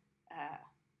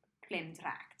dichtgeklemd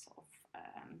raakt. Of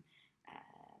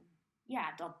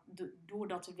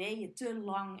doordat de weeën te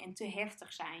lang en te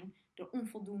heftig zijn, er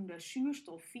onvoldoende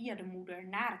zuurstof via de moeder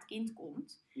naar het kind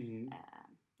komt. Mm-hmm.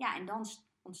 En dan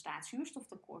ontstaat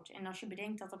zuurstoftekort. En als je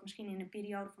bedenkt dat dat misschien in een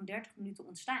periode van 30 minuten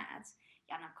ontstaat,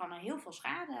 ja, dan kan er heel veel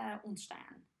schade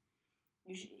ontstaan.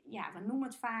 Dus ja, we noemen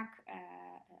het vaak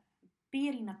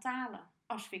perinatale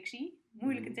asfixie.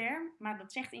 Moeilijke term, maar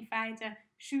dat zegt in feite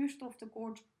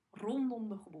zuurstoftekort rondom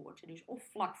de geboorte. Dus of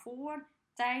vlak voor,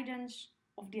 tijdens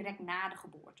of direct na de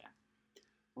geboorte.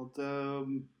 Want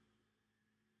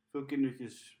veel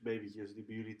kindertjes, babytjes die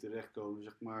bij jullie terechtkomen,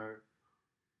 zeg maar,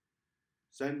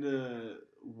 zijn de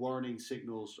warning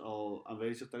signals al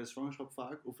aanwezig tijdens zwangerschap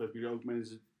vaak? Of hebben jullie ook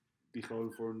mensen die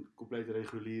gewoon voor een complete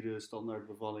reguliere standaard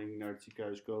bevalling naar het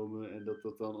ziekenhuis komen en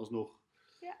dat dan alsnog...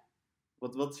 Ja.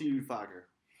 Wat zien jullie vaker?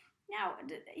 Nou,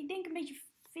 ik denk een beetje 50-50.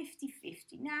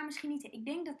 Nou, misschien niet. Ik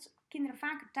denk dat kinderen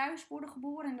vaker thuis worden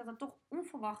geboren en dat er toch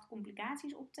onverwacht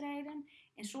complicaties optreden.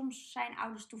 En soms zijn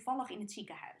ouders toevallig in het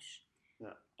ziekenhuis.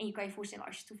 Ja. En je kan je voorstellen,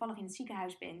 als je toevallig in het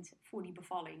ziekenhuis bent voor die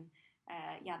bevalling,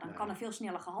 dan kan er veel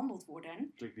sneller gehandeld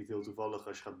worden. Klinkt niet heel toevallig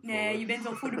als je gaat bevallen. Nee, je bent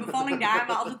wel voor de bevalling daar,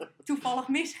 maar als het toevallig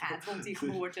misgaat rond die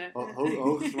geboorte.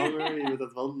 Hoogzwanger, je bent aan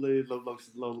het wandelen, je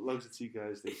loopt langs het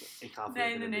ziekenhuis. Ik ga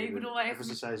Nee, ik bedoel even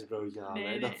een sijsbroodje halen.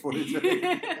 Nee. Dat voor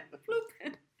je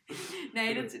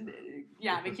Nee,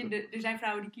 weet je, er zijn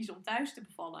vrouwen die kiezen om thuis te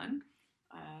bevallen.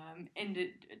 En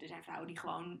er zijn vrouwen die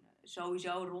gewoon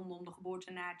sowieso rondom de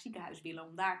geboorte naar het ziekenhuis willen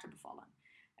om daar te bevallen.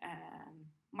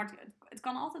 Maar het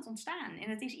kan altijd ontstaan. En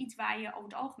het is iets waar je over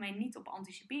het algemeen niet op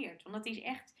anticipeert. Want dat is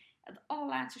echt het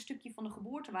allerlaatste stukje van de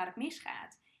geboorte waar het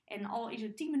misgaat. En al is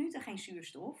er 10 minuten geen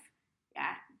zuurstof,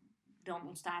 ja, dan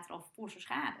ontstaat er al forse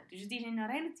schade. Dus het is in een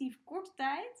relatief korte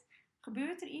tijd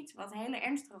gebeurt er iets wat hele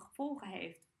ernstige gevolgen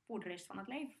heeft voor de rest van het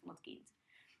leven van het kind.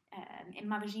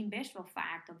 Maar we zien best wel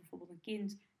vaak dat bijvoorbeeld een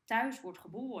kind thuis wordt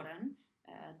geboren,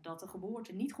 dat de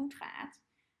geboorte niet goed gaat,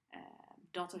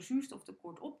 dat er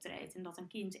zuurstoftekort optreedt en dat een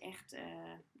kind echt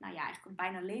eigenlijk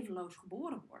bijna levenloos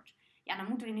geboren wordt. Ja, dan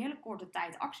moet er in een hele korte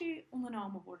tijd actie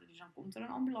ondernomen worden. Dus dan komt er een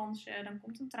ambulance, dan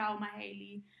komt een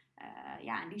traumaheli.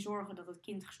 En die zorgen dat het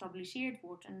kind gestabiliseerd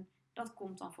wordt. En dat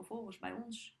komt dan vervolgens bij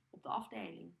ons op de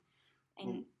afdeling.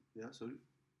 En ja, sorry.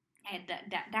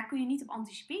 Daar kun je niet op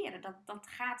anticiperen. Dat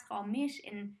gaat gewoon mis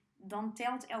en dan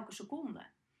telt elke seconde.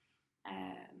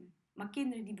 Maar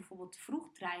kinderen die bijvoorbeeld te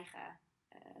vroeg dreigen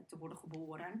te worden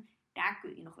geboren, daar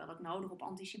kun je nog wel het nodig op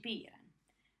anticiperen.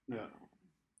 Ja.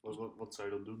 Wat zou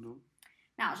je dan doen?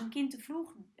 Nou, als een kind te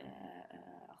vroeg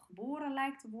geboren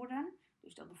lijkt te worden,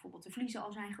 dus dat bijvoorbeeld de vliezen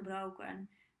al zijn gebroken,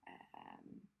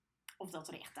 of dat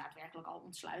er echt daadwerkelijk al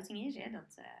ontsluiting is,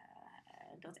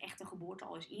 dat echt de geboorte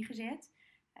al is ingezet,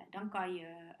 dan kan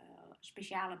je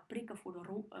speciale prikken voor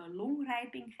de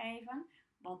longrijping geven,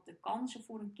 wat de kansen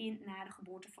voor een kind na de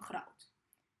geboorte vergroot.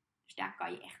 Dus daar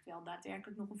kan je echt wel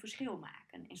daadwerkelijk nog een verschil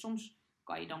maken. En soms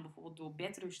kan je dan bijvoorbeeld door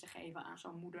bedrust te geven aan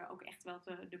zo'n moeder ook echt wel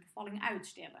de bevalling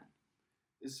uitstellen.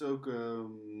 Is het ook,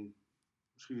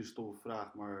 misschien een stomme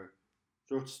vraag, maar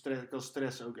kan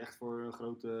stress ook echt voor een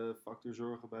grote factor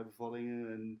zorgen bij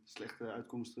bevallingen en slechte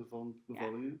uitkomsten van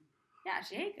bevallingen? Ja,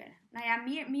 zeker. Nou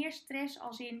ja, meer stress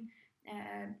als in,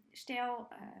 stel,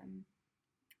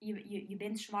 je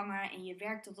bent zwanger en je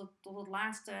werkt tot het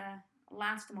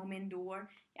laatste moment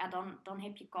door. Ja, dan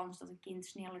heb je kans dat een kind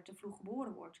sneller te vroeg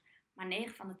geboren wordt. Maar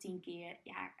 9 van de 10 keer,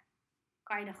 ja,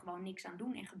 kan je er gewoon niks aan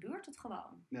doen en gebeurt het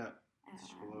gewoon. Ja, het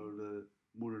is gewoon de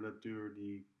moeder natuur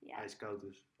die ijskoud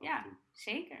is. Ja,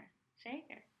 zeker.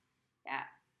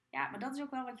 Ja, maar dat is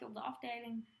ook wel wat je op de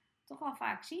afdeling toch wel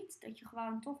vaak ziet. Dat je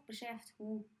gewoon toch beseft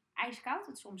hoe ijskoud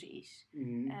het soms is.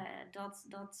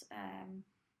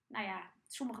 Nou ja,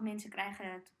 sommige mensen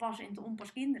krijgen te pas en te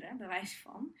onpas kinderen, bij wijze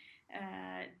van.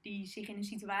 Die zich in een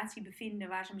situatie bevinden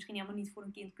waar ze misschien helemaal niet voor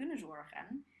een kind kunnen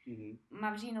zorgen.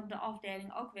 Maar we zien op de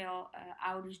afdeling ook wel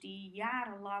ouders die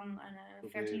jarenlang een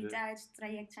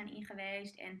fertiliteitstraject zijn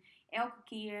ingeweest. En elke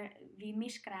keer weer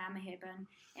miskramen hebben.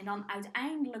 En dan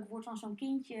uiteindelijk wordt dan zo'n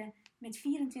kindje met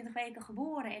 24 weken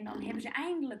geboren. En dan hebben ze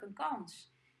eindelijk een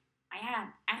kans. Maar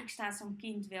ja, eigenlijk staat zo'n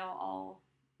kind wel al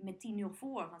met 10-0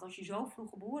 voor. Want als je zo vroeg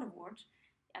geboren wordt,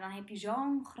 ja, dan heb je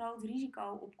zo'n groot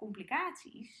risico op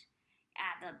complicaties.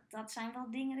 Ja, dat zijn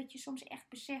wel dingen dat je soms echt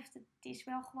beseft. Het is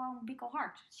wel gewoon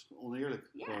bikkelhard. Het is oneerlijk.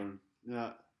 Ja. Gewoon.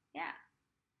 Ja.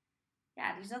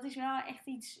 Ja, dus dat is wel echt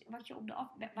iets wat je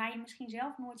waar je misschien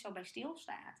zelf nooit zo bij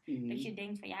stilstaat. Dat je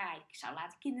denkt van ja, ik zou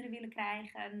later kinderen willen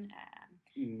krijgen.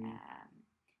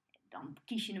 Dan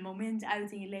kies je een moment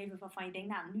uit in je leven waarvan je denkt,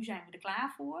 nou, nu zijn we er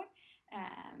klaar voor.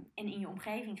 En in je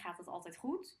omgeving gaat dat altijd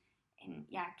goed. En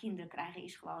ja, kinderen krijgen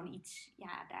is gewoon iets,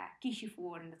 ja, daar kies je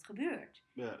voor en dat gebeurt.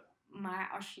 Ja. Maar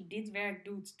als je dit werk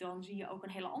doet, dan zie je ook een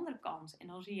hele andere kant. En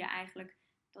dan zie je eigenlijk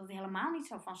dat het helemaal niet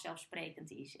zo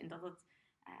vanzelfsprekend is. En dat het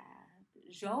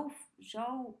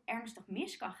zo ernstig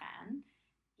mis kan gaan.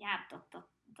 Ja, dat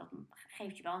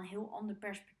geeft je wel een heel ander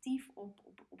perspectief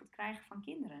op het krijgen van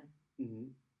kinderen.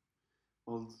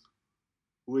 Want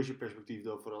hoe is je perspectief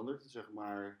dan veranderd? Zeg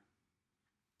maar,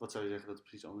 wat zou je zeggen dat het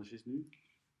precies anders is nu?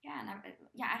 Ja, nou,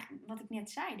 eigenlijk wat ik net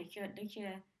zei. Dat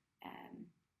je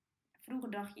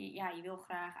vroeger dacht je, ja, je wil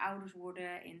graag ouders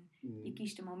worden. En je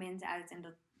kiest een moment uit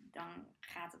en dan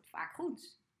gaat het vaak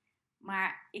goed.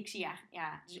 Maar ik zie eigenlijk,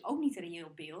 ja, het is ook niet een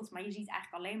reëel beeld. Maar je ziet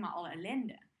eigenlijk alleen maar alle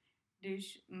ellende.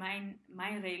 Dus mijn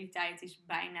realiteit is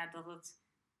bijna dat het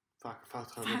vaak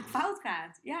fout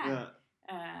gaat. Ja.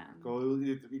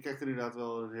 Je krijgt inderdaad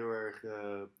wel een heel erg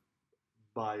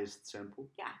biased sample.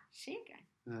 Ja, zeker.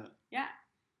 Ja.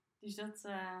 Dus dat,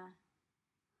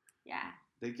 ja.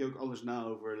 Denk je ook anders na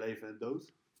over leven en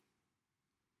dood?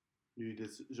 Nu je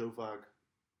dit zo vaak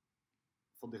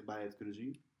van dichtbij hebt kunnen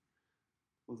zien.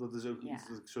 Want dat is ook iets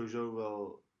dat ik sowieso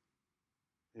wel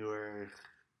heel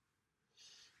erg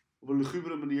op een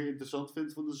lugubere manier interessant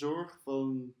vind van de zorg.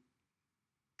 Van,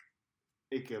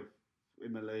 ik heb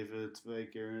in mijn leven 2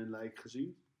 keer een lijk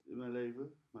gezien. In mijn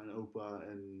leven. Mijn opa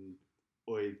en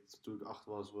ooit, toen ik 8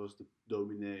 was de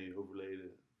dominee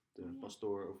overleden. De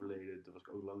pastoor overleden. Daar was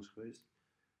ik ook langs geweest.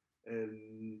 En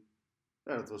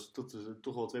ja, dat is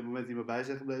toch wel 2 momenten die me bij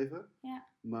zijn gebleven. Ja.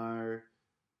 Maar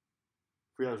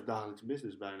voor jou is het dagelijks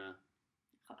business bijna.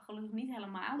 Gelukkig niet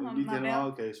helemaal. Niet helemaal?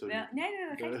 Oké, sorry. Wel, nee,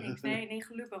 dat geeft niks. Nee,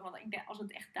 gelukkig. Want ik denk, als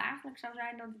het echt dagelijks zou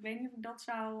zijn, dan ik weet niet of ik dat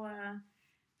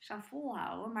zou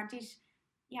volhouden. Maar het is,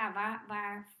 ja,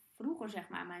 waar vroeger, zeg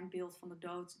maar, mijn beeld van de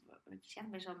dood, wat je zegt,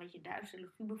 best wel een beetje duister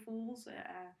luguber voelt.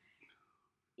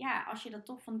 Ja, als je dat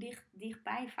toch van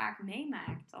dichtbij vaak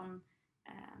meemaakt, dan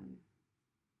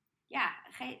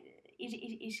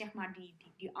is zeg maar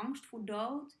die angst voor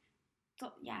dood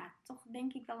toch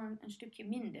denk ik wel een stukje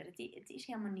minder. Het is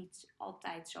helemaal niet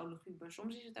altijd zo luguber.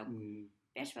 Soms is het ook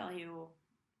best wel heel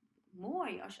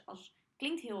mooi.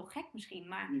 Klinkt heel gek misschien,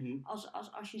 maar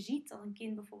als je ziet dat een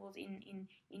kind bijvoorbeeld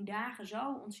in dagen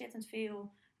zo ontzettend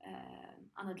veel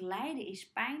aan het lijden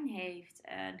is, pijn heeft,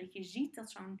 dat je ziet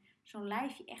dat zo'n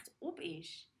lijfje echt op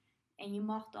is. En je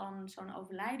mag dan zo'n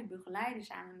overlijden begeleiden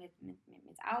samen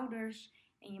met ouders.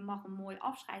 En je mag een mooi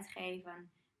afscheid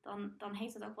geven. Dan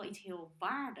heeft dat ook wel iets heel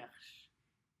waardigs.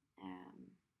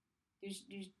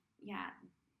 Dus ja,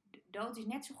 dood is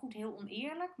net zo goed heel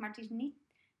oneerlijk. Maar het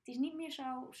is niet meer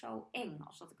zo eng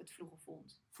als dat ik het vroeger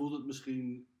vond. Voelt het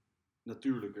misschien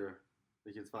natuurlijker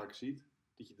dat je het vaak ziet?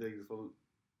 Dat je denkt van...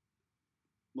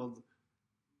 Want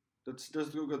dat is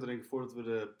natuurlijk ook wat ik denk voordat we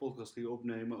de podcast gingen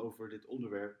opnemen over dit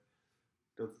onderwerp.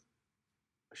 Dat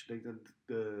als je denkt aan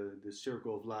de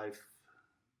circle of life,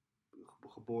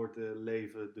 geboorte,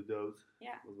 leven, de dood,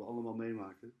 wat we allemaal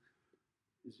meemaken.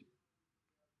 Dus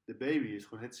de baby is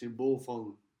gewoon het symbool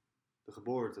van de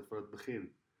geboorte, van het begin.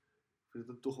 Ik vind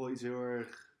het toch wel iets heel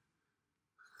erg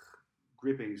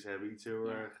grippings hebben, iets heel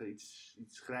erg,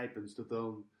 iets grijpends, dat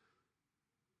dan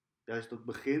juist dat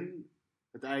begin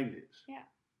het einde is.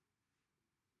 Ja.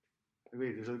 Ik weet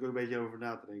niet, daar zat ik ook een beetje over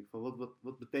na te denken, van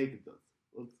wat betekent dat?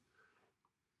 Want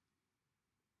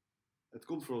het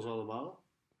komt voor ons allemaal.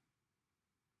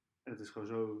 En het is gewoon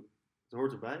zo, het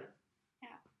hoort erbij.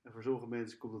 Ja. En voor sommige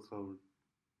mensen komt het gewoon,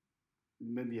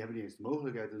 die hebben niet eens de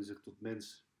mogelijkheid om zich tot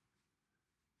mens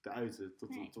te uiten,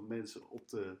 tot mensen op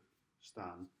te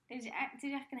staan. Het is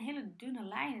eigenlijk een hele dunne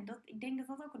lijn. En ik denk dat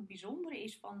dat ook het bijzondere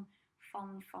is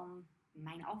van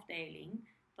mijn afdeling.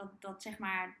 Dat zeg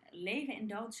maar leven en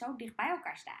dood zo dicht bij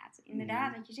elkaar staat.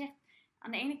 Inderdaad, wat je zegt,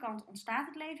 aan de ene kant ontstaat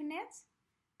het leven net,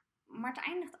 maar het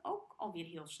eindigt ook alweer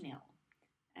heel snel.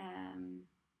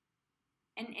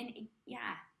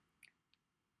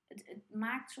 Het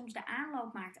maakt soms, de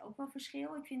aanloop maakt ook wel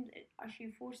verschil. Ik vind, als je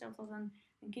je voorstelt dat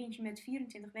een kindje met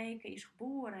 24 weken is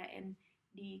geboren en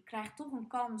die krijgt toch een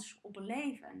kans op een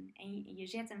leven. En je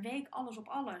zet een week alles op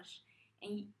alles.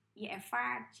 En je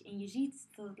ervaart en je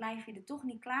ziet dat het lijfje er toch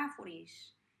niet klaar voor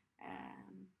is.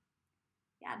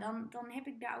 Dan heb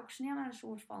ik daar ook sneller een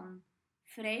soort van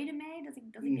vrede mee. Dat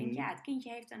ik denk, het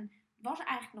kindje was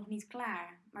eigenlijk nog niet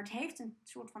klaar. Maar het heeft een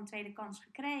soort van tweede kans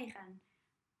gekregen.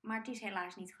 Maar het is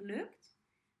helaas niet gelukt.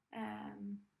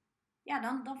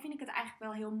 Dan vind ik het eigenlijk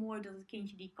wel heel mooi dat het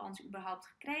kindje die kans überhaupt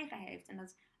gekregen heeft. En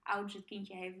dat ouders het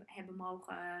kindje hebben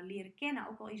mogen leren kennen.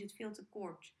 Ook al is het veel te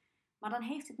kort. Maar dan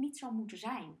heeft het niet zo moeten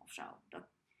zijn of zo.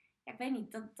 Ik weet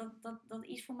niet, dat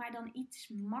is voor mij dan iets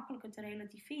makkelijker te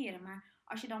relativeren. Maar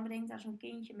als je dan bedenkt aan zo'n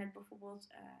kindje met bijvoorbeeld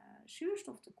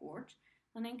zuurstoftekort.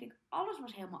 Dan denk ik, alles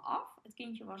was helemaal af. Het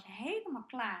kindje was helemaal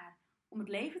klaar om het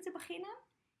leven te beginnen.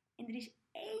 En er is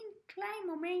één klein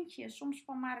momentje, soms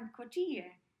van maar een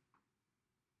kwartier.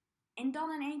 En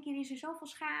dan in één keer is er zoveel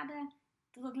schade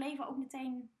dat het leven ook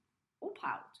meteen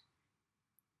ophoudt.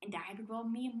 En daar heb ik wel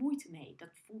meer moeite mee.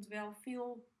 Dat voelt wel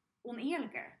veel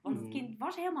oneerlijker. Want het kind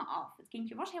was helemaal af. Het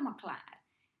kindje was helemaal klaar.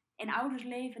 En ouders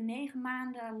leven 9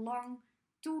 maanden lang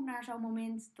toe naar zo'n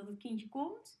moment dat het kindje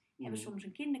komt. Hebben soms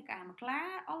een kinderkamer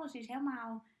klaar. Alles is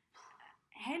helemaal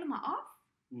af.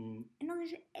 En dan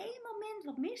is er één moment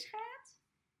wat misgaat.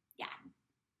 Ja,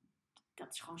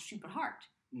 dat is gewoon super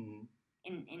hard.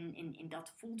 En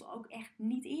dat voelt ook echt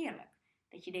niet eerlijk.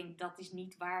 Dat je denkt, dat is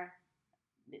niet waar.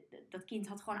 Dat kind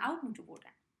had gewoon oud moeten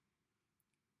worden.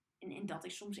 En dat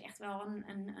is soms echt wel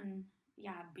een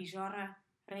bizarre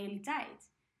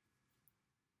realiteit.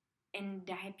 En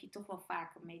daar heb je toch wel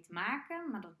vaker mee te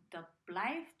maken. Maar dat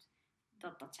blijft.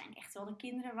 Dat zijn echt wel de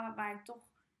kinderen waar ik toch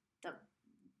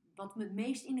wat me het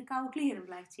meest in de koude kleren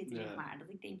blijft zitten, zeg maar. Dat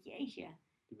ik denk, jeetje.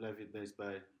 Die blijf je het meest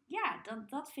bij. Ja,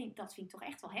 dat vind ik toch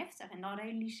echt wel heftig. En dan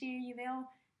realiseer je wel,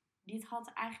 dit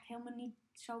had eigenlijk helemaal niet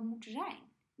zo moeten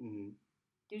zijn.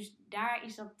 Dus daar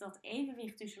is dat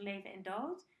evenwicht tussen leven en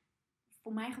dood,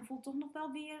 voor mijn gevoel toch nog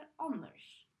wel weer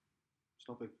anders.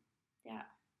 Snap ik.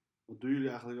 Ja. Wat doen jullie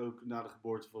eigenlijk ook na de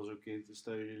geboorte van zo'n kind?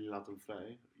 Stel jullie laten hem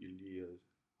vrij. Jullie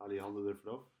halen je handen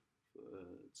ervan af.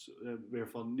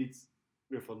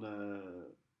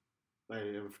 Wij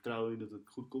hebben vertrouwen in dat het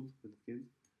goed komt met het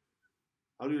kind.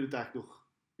 Houden jullie het eigenlijk nog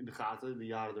in de gaten, de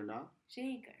jaren daarna?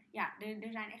 Zeker. Ja,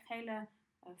 er zijn echt hele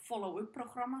follow-up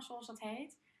programma's, zoals dat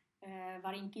heet.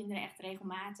 Waarin kinderen echt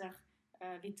regelmatig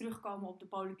weer terugkomen op de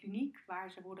polykliniek.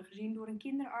 Waar ze worden gezien door een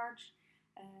kinderarts.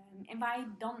 En waar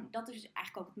je dan, dat is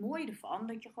eigenlijk ook het mooie ervan.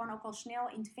 Dat je gewoon ook al snel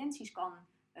interventies kan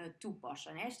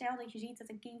toepassen. Hè? Stel dat je ziet dat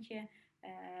een kindje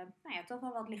toch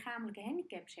wel wat lichamelijke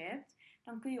handicaps hebt.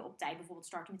 Dan kun je op tijd bijvoorbeeld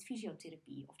starten met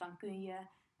fysiotherapie. Of dan kun je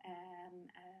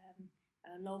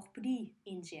logopedie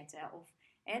inzetten. Of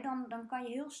dan kan je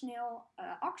heel snel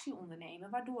actie ondernemen.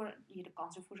 Waardoor je de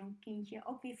kansen voor zo'n kindje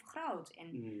ook weer vergroot.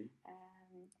 En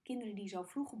kinderen die zo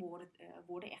vroeg geboren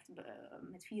worden, echt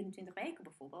met 24 weken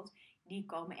bijvoorbeeld. Die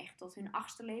komen echt tot hun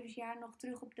 8e levensjaar nog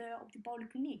terug op die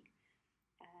polykliniek.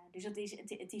 Dus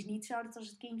het is niet zo dat als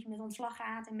het kindje met ontslag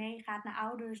gaat en meegaat naar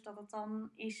ouders, dat het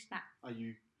dan is,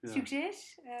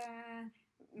 succes.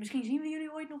 Misschien zien we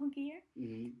jullie ooit nog een keer.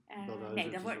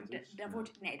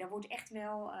 Daar wordt echt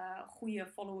wel goede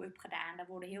follow-up gedaan. Daar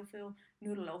worden heel veel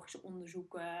neurologische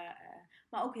onderzoeken,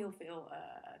 maar ook heel veel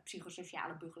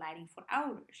psychosociale begeleiding voor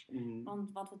ouders.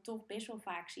 Want wat we toch best wel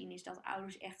vaak zien is dat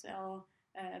ouders echt wel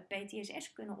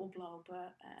PTSS kunnen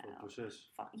oplopen.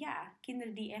 Proces.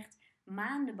 Kinderen die echt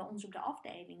maanden bij ons op de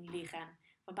afdeling liggen.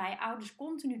 Waarbij ouders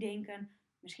continu denken,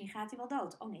 misschien gaat hij wel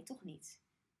dood. Oh nee, toch niet.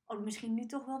 Oh, misschien nu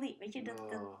toch wel weer. Weet je,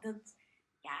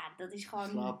 dat is gewoon...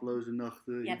 Slapeloze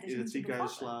nachten, in het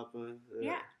ziekenhuis slapen.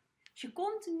 Ja, als je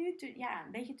continu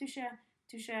een beetje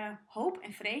tussen hoop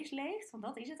en vrees leeft, want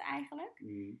dat is het eigenlijk.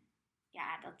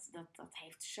 Ja, dat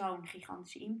heeft zo'n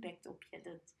gigantische impact op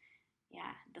je.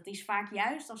 Dat is vaak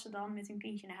juist als ze dan met hun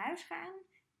kindje naar huis gaan.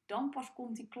 Dan pas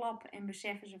komt die klap en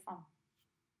beseffen ze van,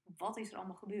 wat is er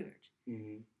allemaal gebeurd?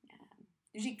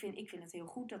 Dus ik vind het heel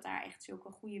goed dat daar echt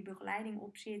zulke goede begeleiding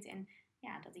op zit. En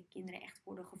ja, dat die kinderen echt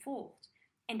worden gevolgd.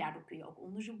 En daardoor kun je ook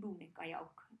onderzoek doen. En kan je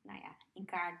ook in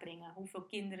kaart brengen hoeveel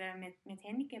kinderen met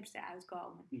handicaps eruit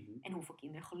komen. En hoeveel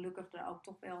kinderen gelukkig er ook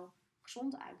toch wel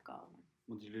gezond uitkomen.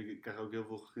 Want jullie krijgen ook heel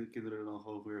veel kinderen dan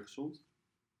gewoon weer gezond?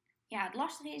 Ja, het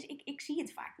lastige is, ik zie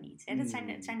het vaak niet. Hè.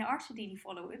 Het zijn de artsen die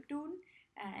follow-up doen.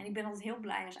 En ik ben altijd heel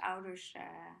blij als ouders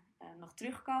nog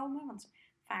terugkomen. Want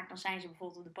vaak dan zijn ze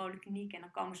bijvoorbeeld op de polykliniek en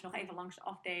dan komen ze nog even langs de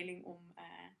afdeling om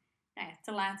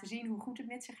te laten zien hoe goed het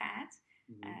met ze gaat.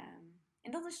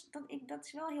 En dat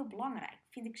is wel heel belangrijk,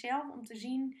 vind ik zelf, om te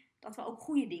zien dat we ook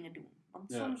goede dingen doen.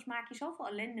 Want soms maak je zoveel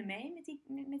ellende mee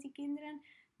met die kinderen,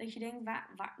 dat je denkt,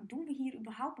 waar doen we hier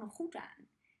überhaupt nog goed aan?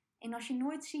 En als je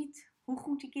nooit ziet hoe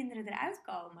goed die kinderen eruit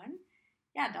komen,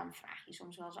 ja, dan vraag je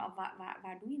soms wel eens af,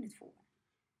 waar doe je het voor?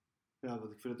 Ja,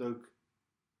 want ik vind het ook,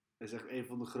 het is echt een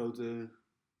van de grote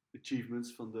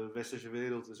achievements van de westerse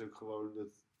wereld, is ook gewoon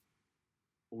het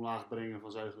omlaag brengen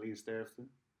van zuigelingensterfte.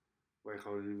 Waar je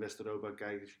gewoon in West-Europa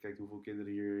kijkt, als je kijkt hoeveel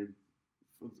kinderen hier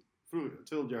vroeger,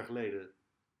 200 jaar geleden,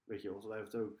 weet je, ons lijf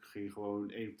het ook, ging gewoon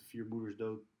 1 op de 4 moeders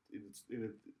dood in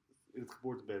het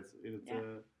geboortebed.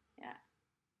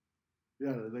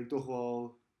 Ja, dan ben ik toch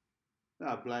wel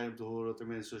blij om te horen dat er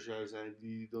mensen zoals jij zijn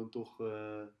die dan toch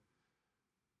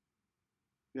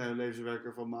hun levenswerk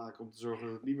ervan maken om te zorgen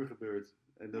dat het niet meer gebeurt.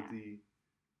 En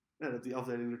dat die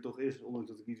afdeling er toch is, ondanks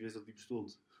dat ik niet wist dat die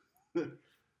bestond.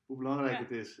 Hoe belangrijk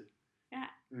het is.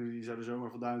 Ja. Je zou er zomaar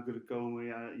vandaan kunnen komen.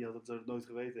 Ja, je had het nooit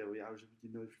geweten hebben. Je ouders hebben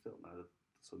het je nooit verteld. Nou, dat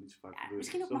zal niet zo vaak gebeuren.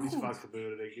 Misschien ook dat zal wel niet goed. zo vaak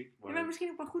gebeuren, denk ik. Maar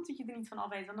misschien ook wel goed dat je er niet van af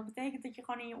weet. Want dat betekent dat je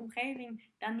gewoon in je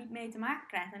omgeving daar niet mee te maken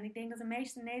krijgt. En ik denk dat de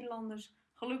meeste Nederlanders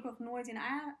gelukkig nooit in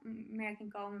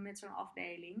aanmerking komen met zo'n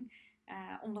afdeling.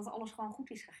 Omdat alles gewoon goed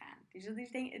is gegaan. Dus dat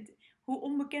is hoe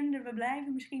onbekender we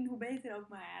blijven, misschien hoe beter ook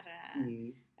maar.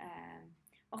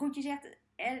 Maar goed, je zegt,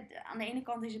 aan de ene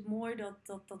kant is het mooi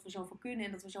dat we zoveel kunnen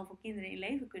en dat we zoveel kinderen in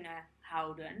leven kunnen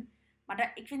houden.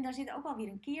 Maar ik vind daar zit ook wel weer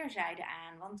een keerzijde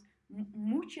aan. Want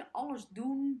moet je alles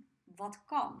doen wat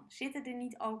kan? Zitten er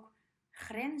niet ook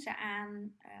grenzen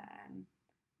aan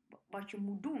wat je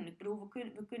moet doen? Ik bedoel,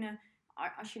 we kunnen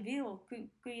als je wil,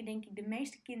 kun je denk ik de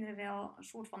meeste kinderen wel een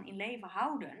soort van in leven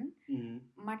houden.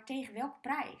 Maar tegen welke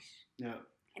prijs? Ja.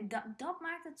 En dat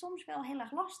maakt het soms wel heel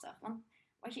erg lastig. Want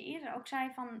wat je eerder ook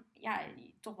zei van, ja,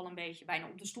 toch wel een beetje bijna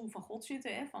op de stoel van God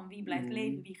zitten. Hè, van wie blijft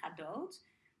leven, wie gaat dood.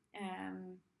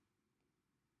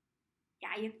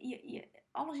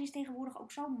 Alles is tegenwoordig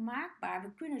ook zo maakbaar.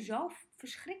 We kunnen zo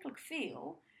verschrikkelijk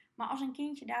veel. Maar als een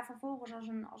kindje daar vervolgens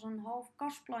als een half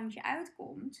kastplantje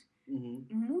uitkomt,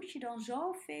 moet je dan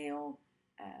zoveel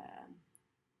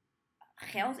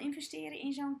geld investeren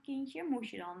in zo'n kindje? Moet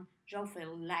je dan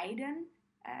zoveel lijden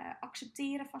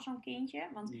accepteren van zo'n kindje?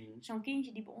 Want zo'n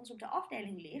kindje die bij ons op de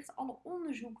afdeling ligt, alle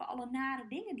onderzoeken, alle nare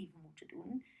dingen die we moeten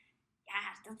doen,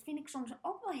 ja, dat vind ik soms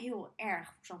ook wel heel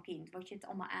erg voor zo'n kind, wat je het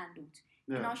allemaal aandoet.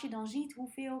 Ja. En als je dan ziet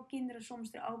hoeveel kinderen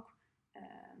soms er ook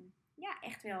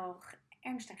echt wel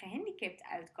ernstig gehandicapt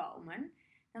uitkomen,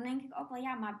 dan denk ik ook wel,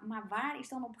 ja, maar waar is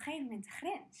dan op een gegeven moment de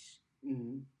grens?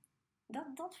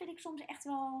 Dat vind ik soms echt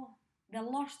wel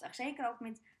lastig. Zeker ook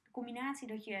met de combinatie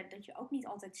dat je ook niet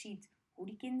altijd ziet hoe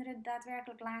die kinderen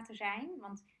daadwerkelijk later zijn.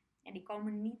 Want die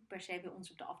komen niet per se bij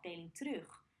ons op de afdeling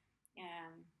terug.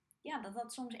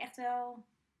 Dat soms echt wel,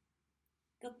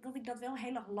 dat ik dat wel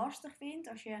heel erg lastig vind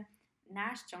als je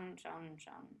naast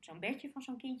zo'n bedje van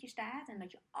zo'n kindje staat en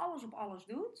dat je alles op alles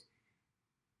doet.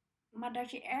 Maar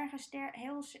dat je ergens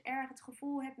heel erg het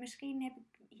gevoel hebt, misschien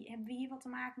hebben we hier wat te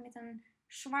maken met een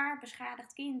zwaar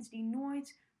beschadigd kind die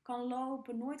nooit kan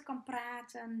lopen, nooit kan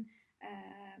praten.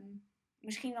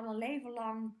 Misschien wel een leven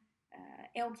lang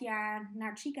elk jaar naar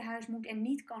het ziekenhuis moet en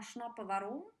niet kan snappen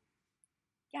waarom.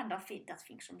 Ja, dat vind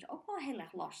ik soms ook wel heel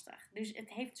erg lastig. Dus het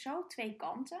heeft zo 2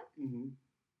 kanten. En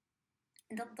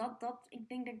ik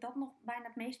denk dat ik dat nog bijna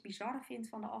het meest bizarre vind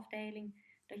van de afdeling.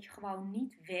 Dat je gewoon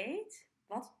niet weet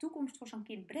wat de toekomst voor zo'n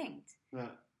kind brengt.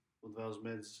 Ja, want wij als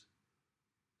mens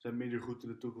zijn minder goed in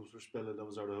de toekomst voorspellen dan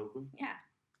we zouden hopen.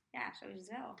 Ja, zo is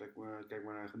het wel. Kijk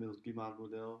maar naar een gemiddeld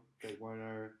klimaatmodel. Kijk maar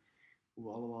naar hoe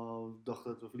we allemaal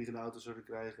dachten dat we vliegende auto's zouden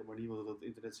krijgen, maar niemand had het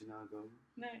internet zien aankomen.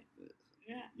 Nee.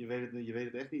 Je weet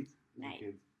het echt niet. Nee.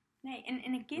 Kind. Nee,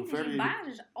 en een kind is in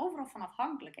basis overal van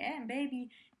afhankelijk. Hè? Een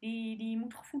baby die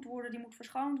moet gevoed worden, die moet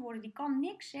verschoond worden, die kan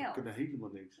niks zelf. Die kunnen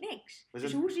helemaal niks. Niks.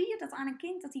 Dus hoe zie je dat aan een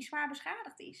kind dat hij zwaar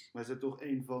beschadigd is? Maar zijn toch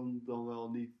een van dan wel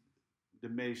niet de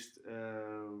meest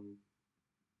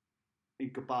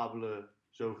incapabele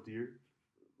zoogdier?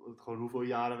 Gewoon hoeveel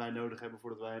jaren wij nodig hebben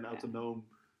voordat wij een autonoom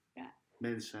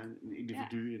mens zijn. Een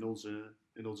individu in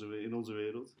onze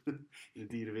wereld. In de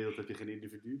dierenwereld heb je geen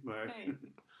individu, maar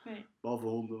nee. Behalve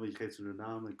honden, want je geeft ze een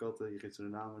naam, en katten, je geeft ze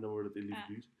een naam en dan wordt het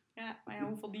individu. Ja, maar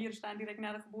hoeveel dieren staan direct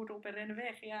na de geboorte op en rennen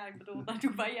weg? Ja, ik bedoel, daar doe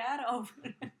ik wel jaren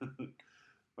over.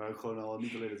 Maar ook gewoon al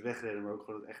niet alleen het wegrennen, maar ook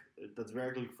gewoon het echt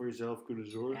daadwerkelijk voor jezelf kunnen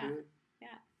zorgen.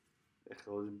 Ja. Echt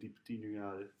gewoon een diepe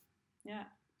tienerjaren.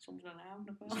 Ja, soms wel ook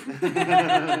nog wel.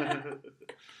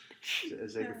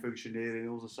 Zeker functioneren in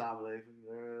onze samenleving.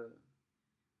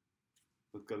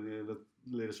 Dat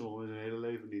leren sommigen mensen hun hele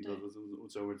leven niet, om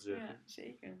het zo maar te zeggen. Ja,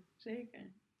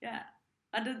 zeker. Ja.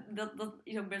 Maar dat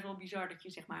is ook best wel bizar dat je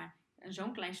zeg maar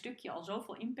zo'n klein stukje al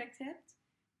zoveel impact hebt,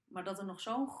 maar dat er nog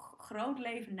zo'n groot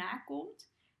leven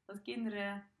nakomt, dat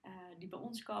kinderen die bij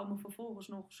ons komen vervolgens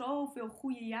nog zoveel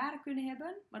goede jaren kunnen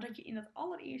hebben, maar dat je in dat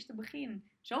allereerste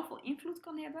begin zoveel invloed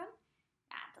kan hebben,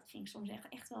 ja, dat vind ik soms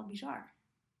echt wel bizar.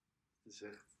 Het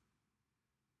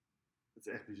is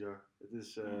echt bizar. Het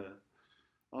is...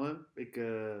 Anne, ik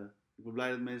ben blij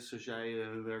dat mensen zoals jij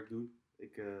hun werk doen.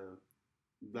 Ik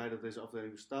ben blij dat deze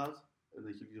afdeling bestaat en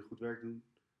dat jullie zo goed werk doen.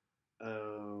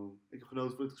 Ik heb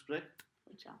genoten van het gesprek.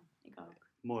 Goed zo, ik ook.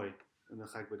 Mooi. En dan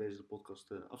ga ik bij deze de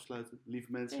podcast afsluiten.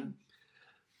 Lieve mensen,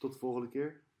 tot de volgende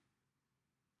keer.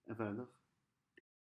 En fijne dag.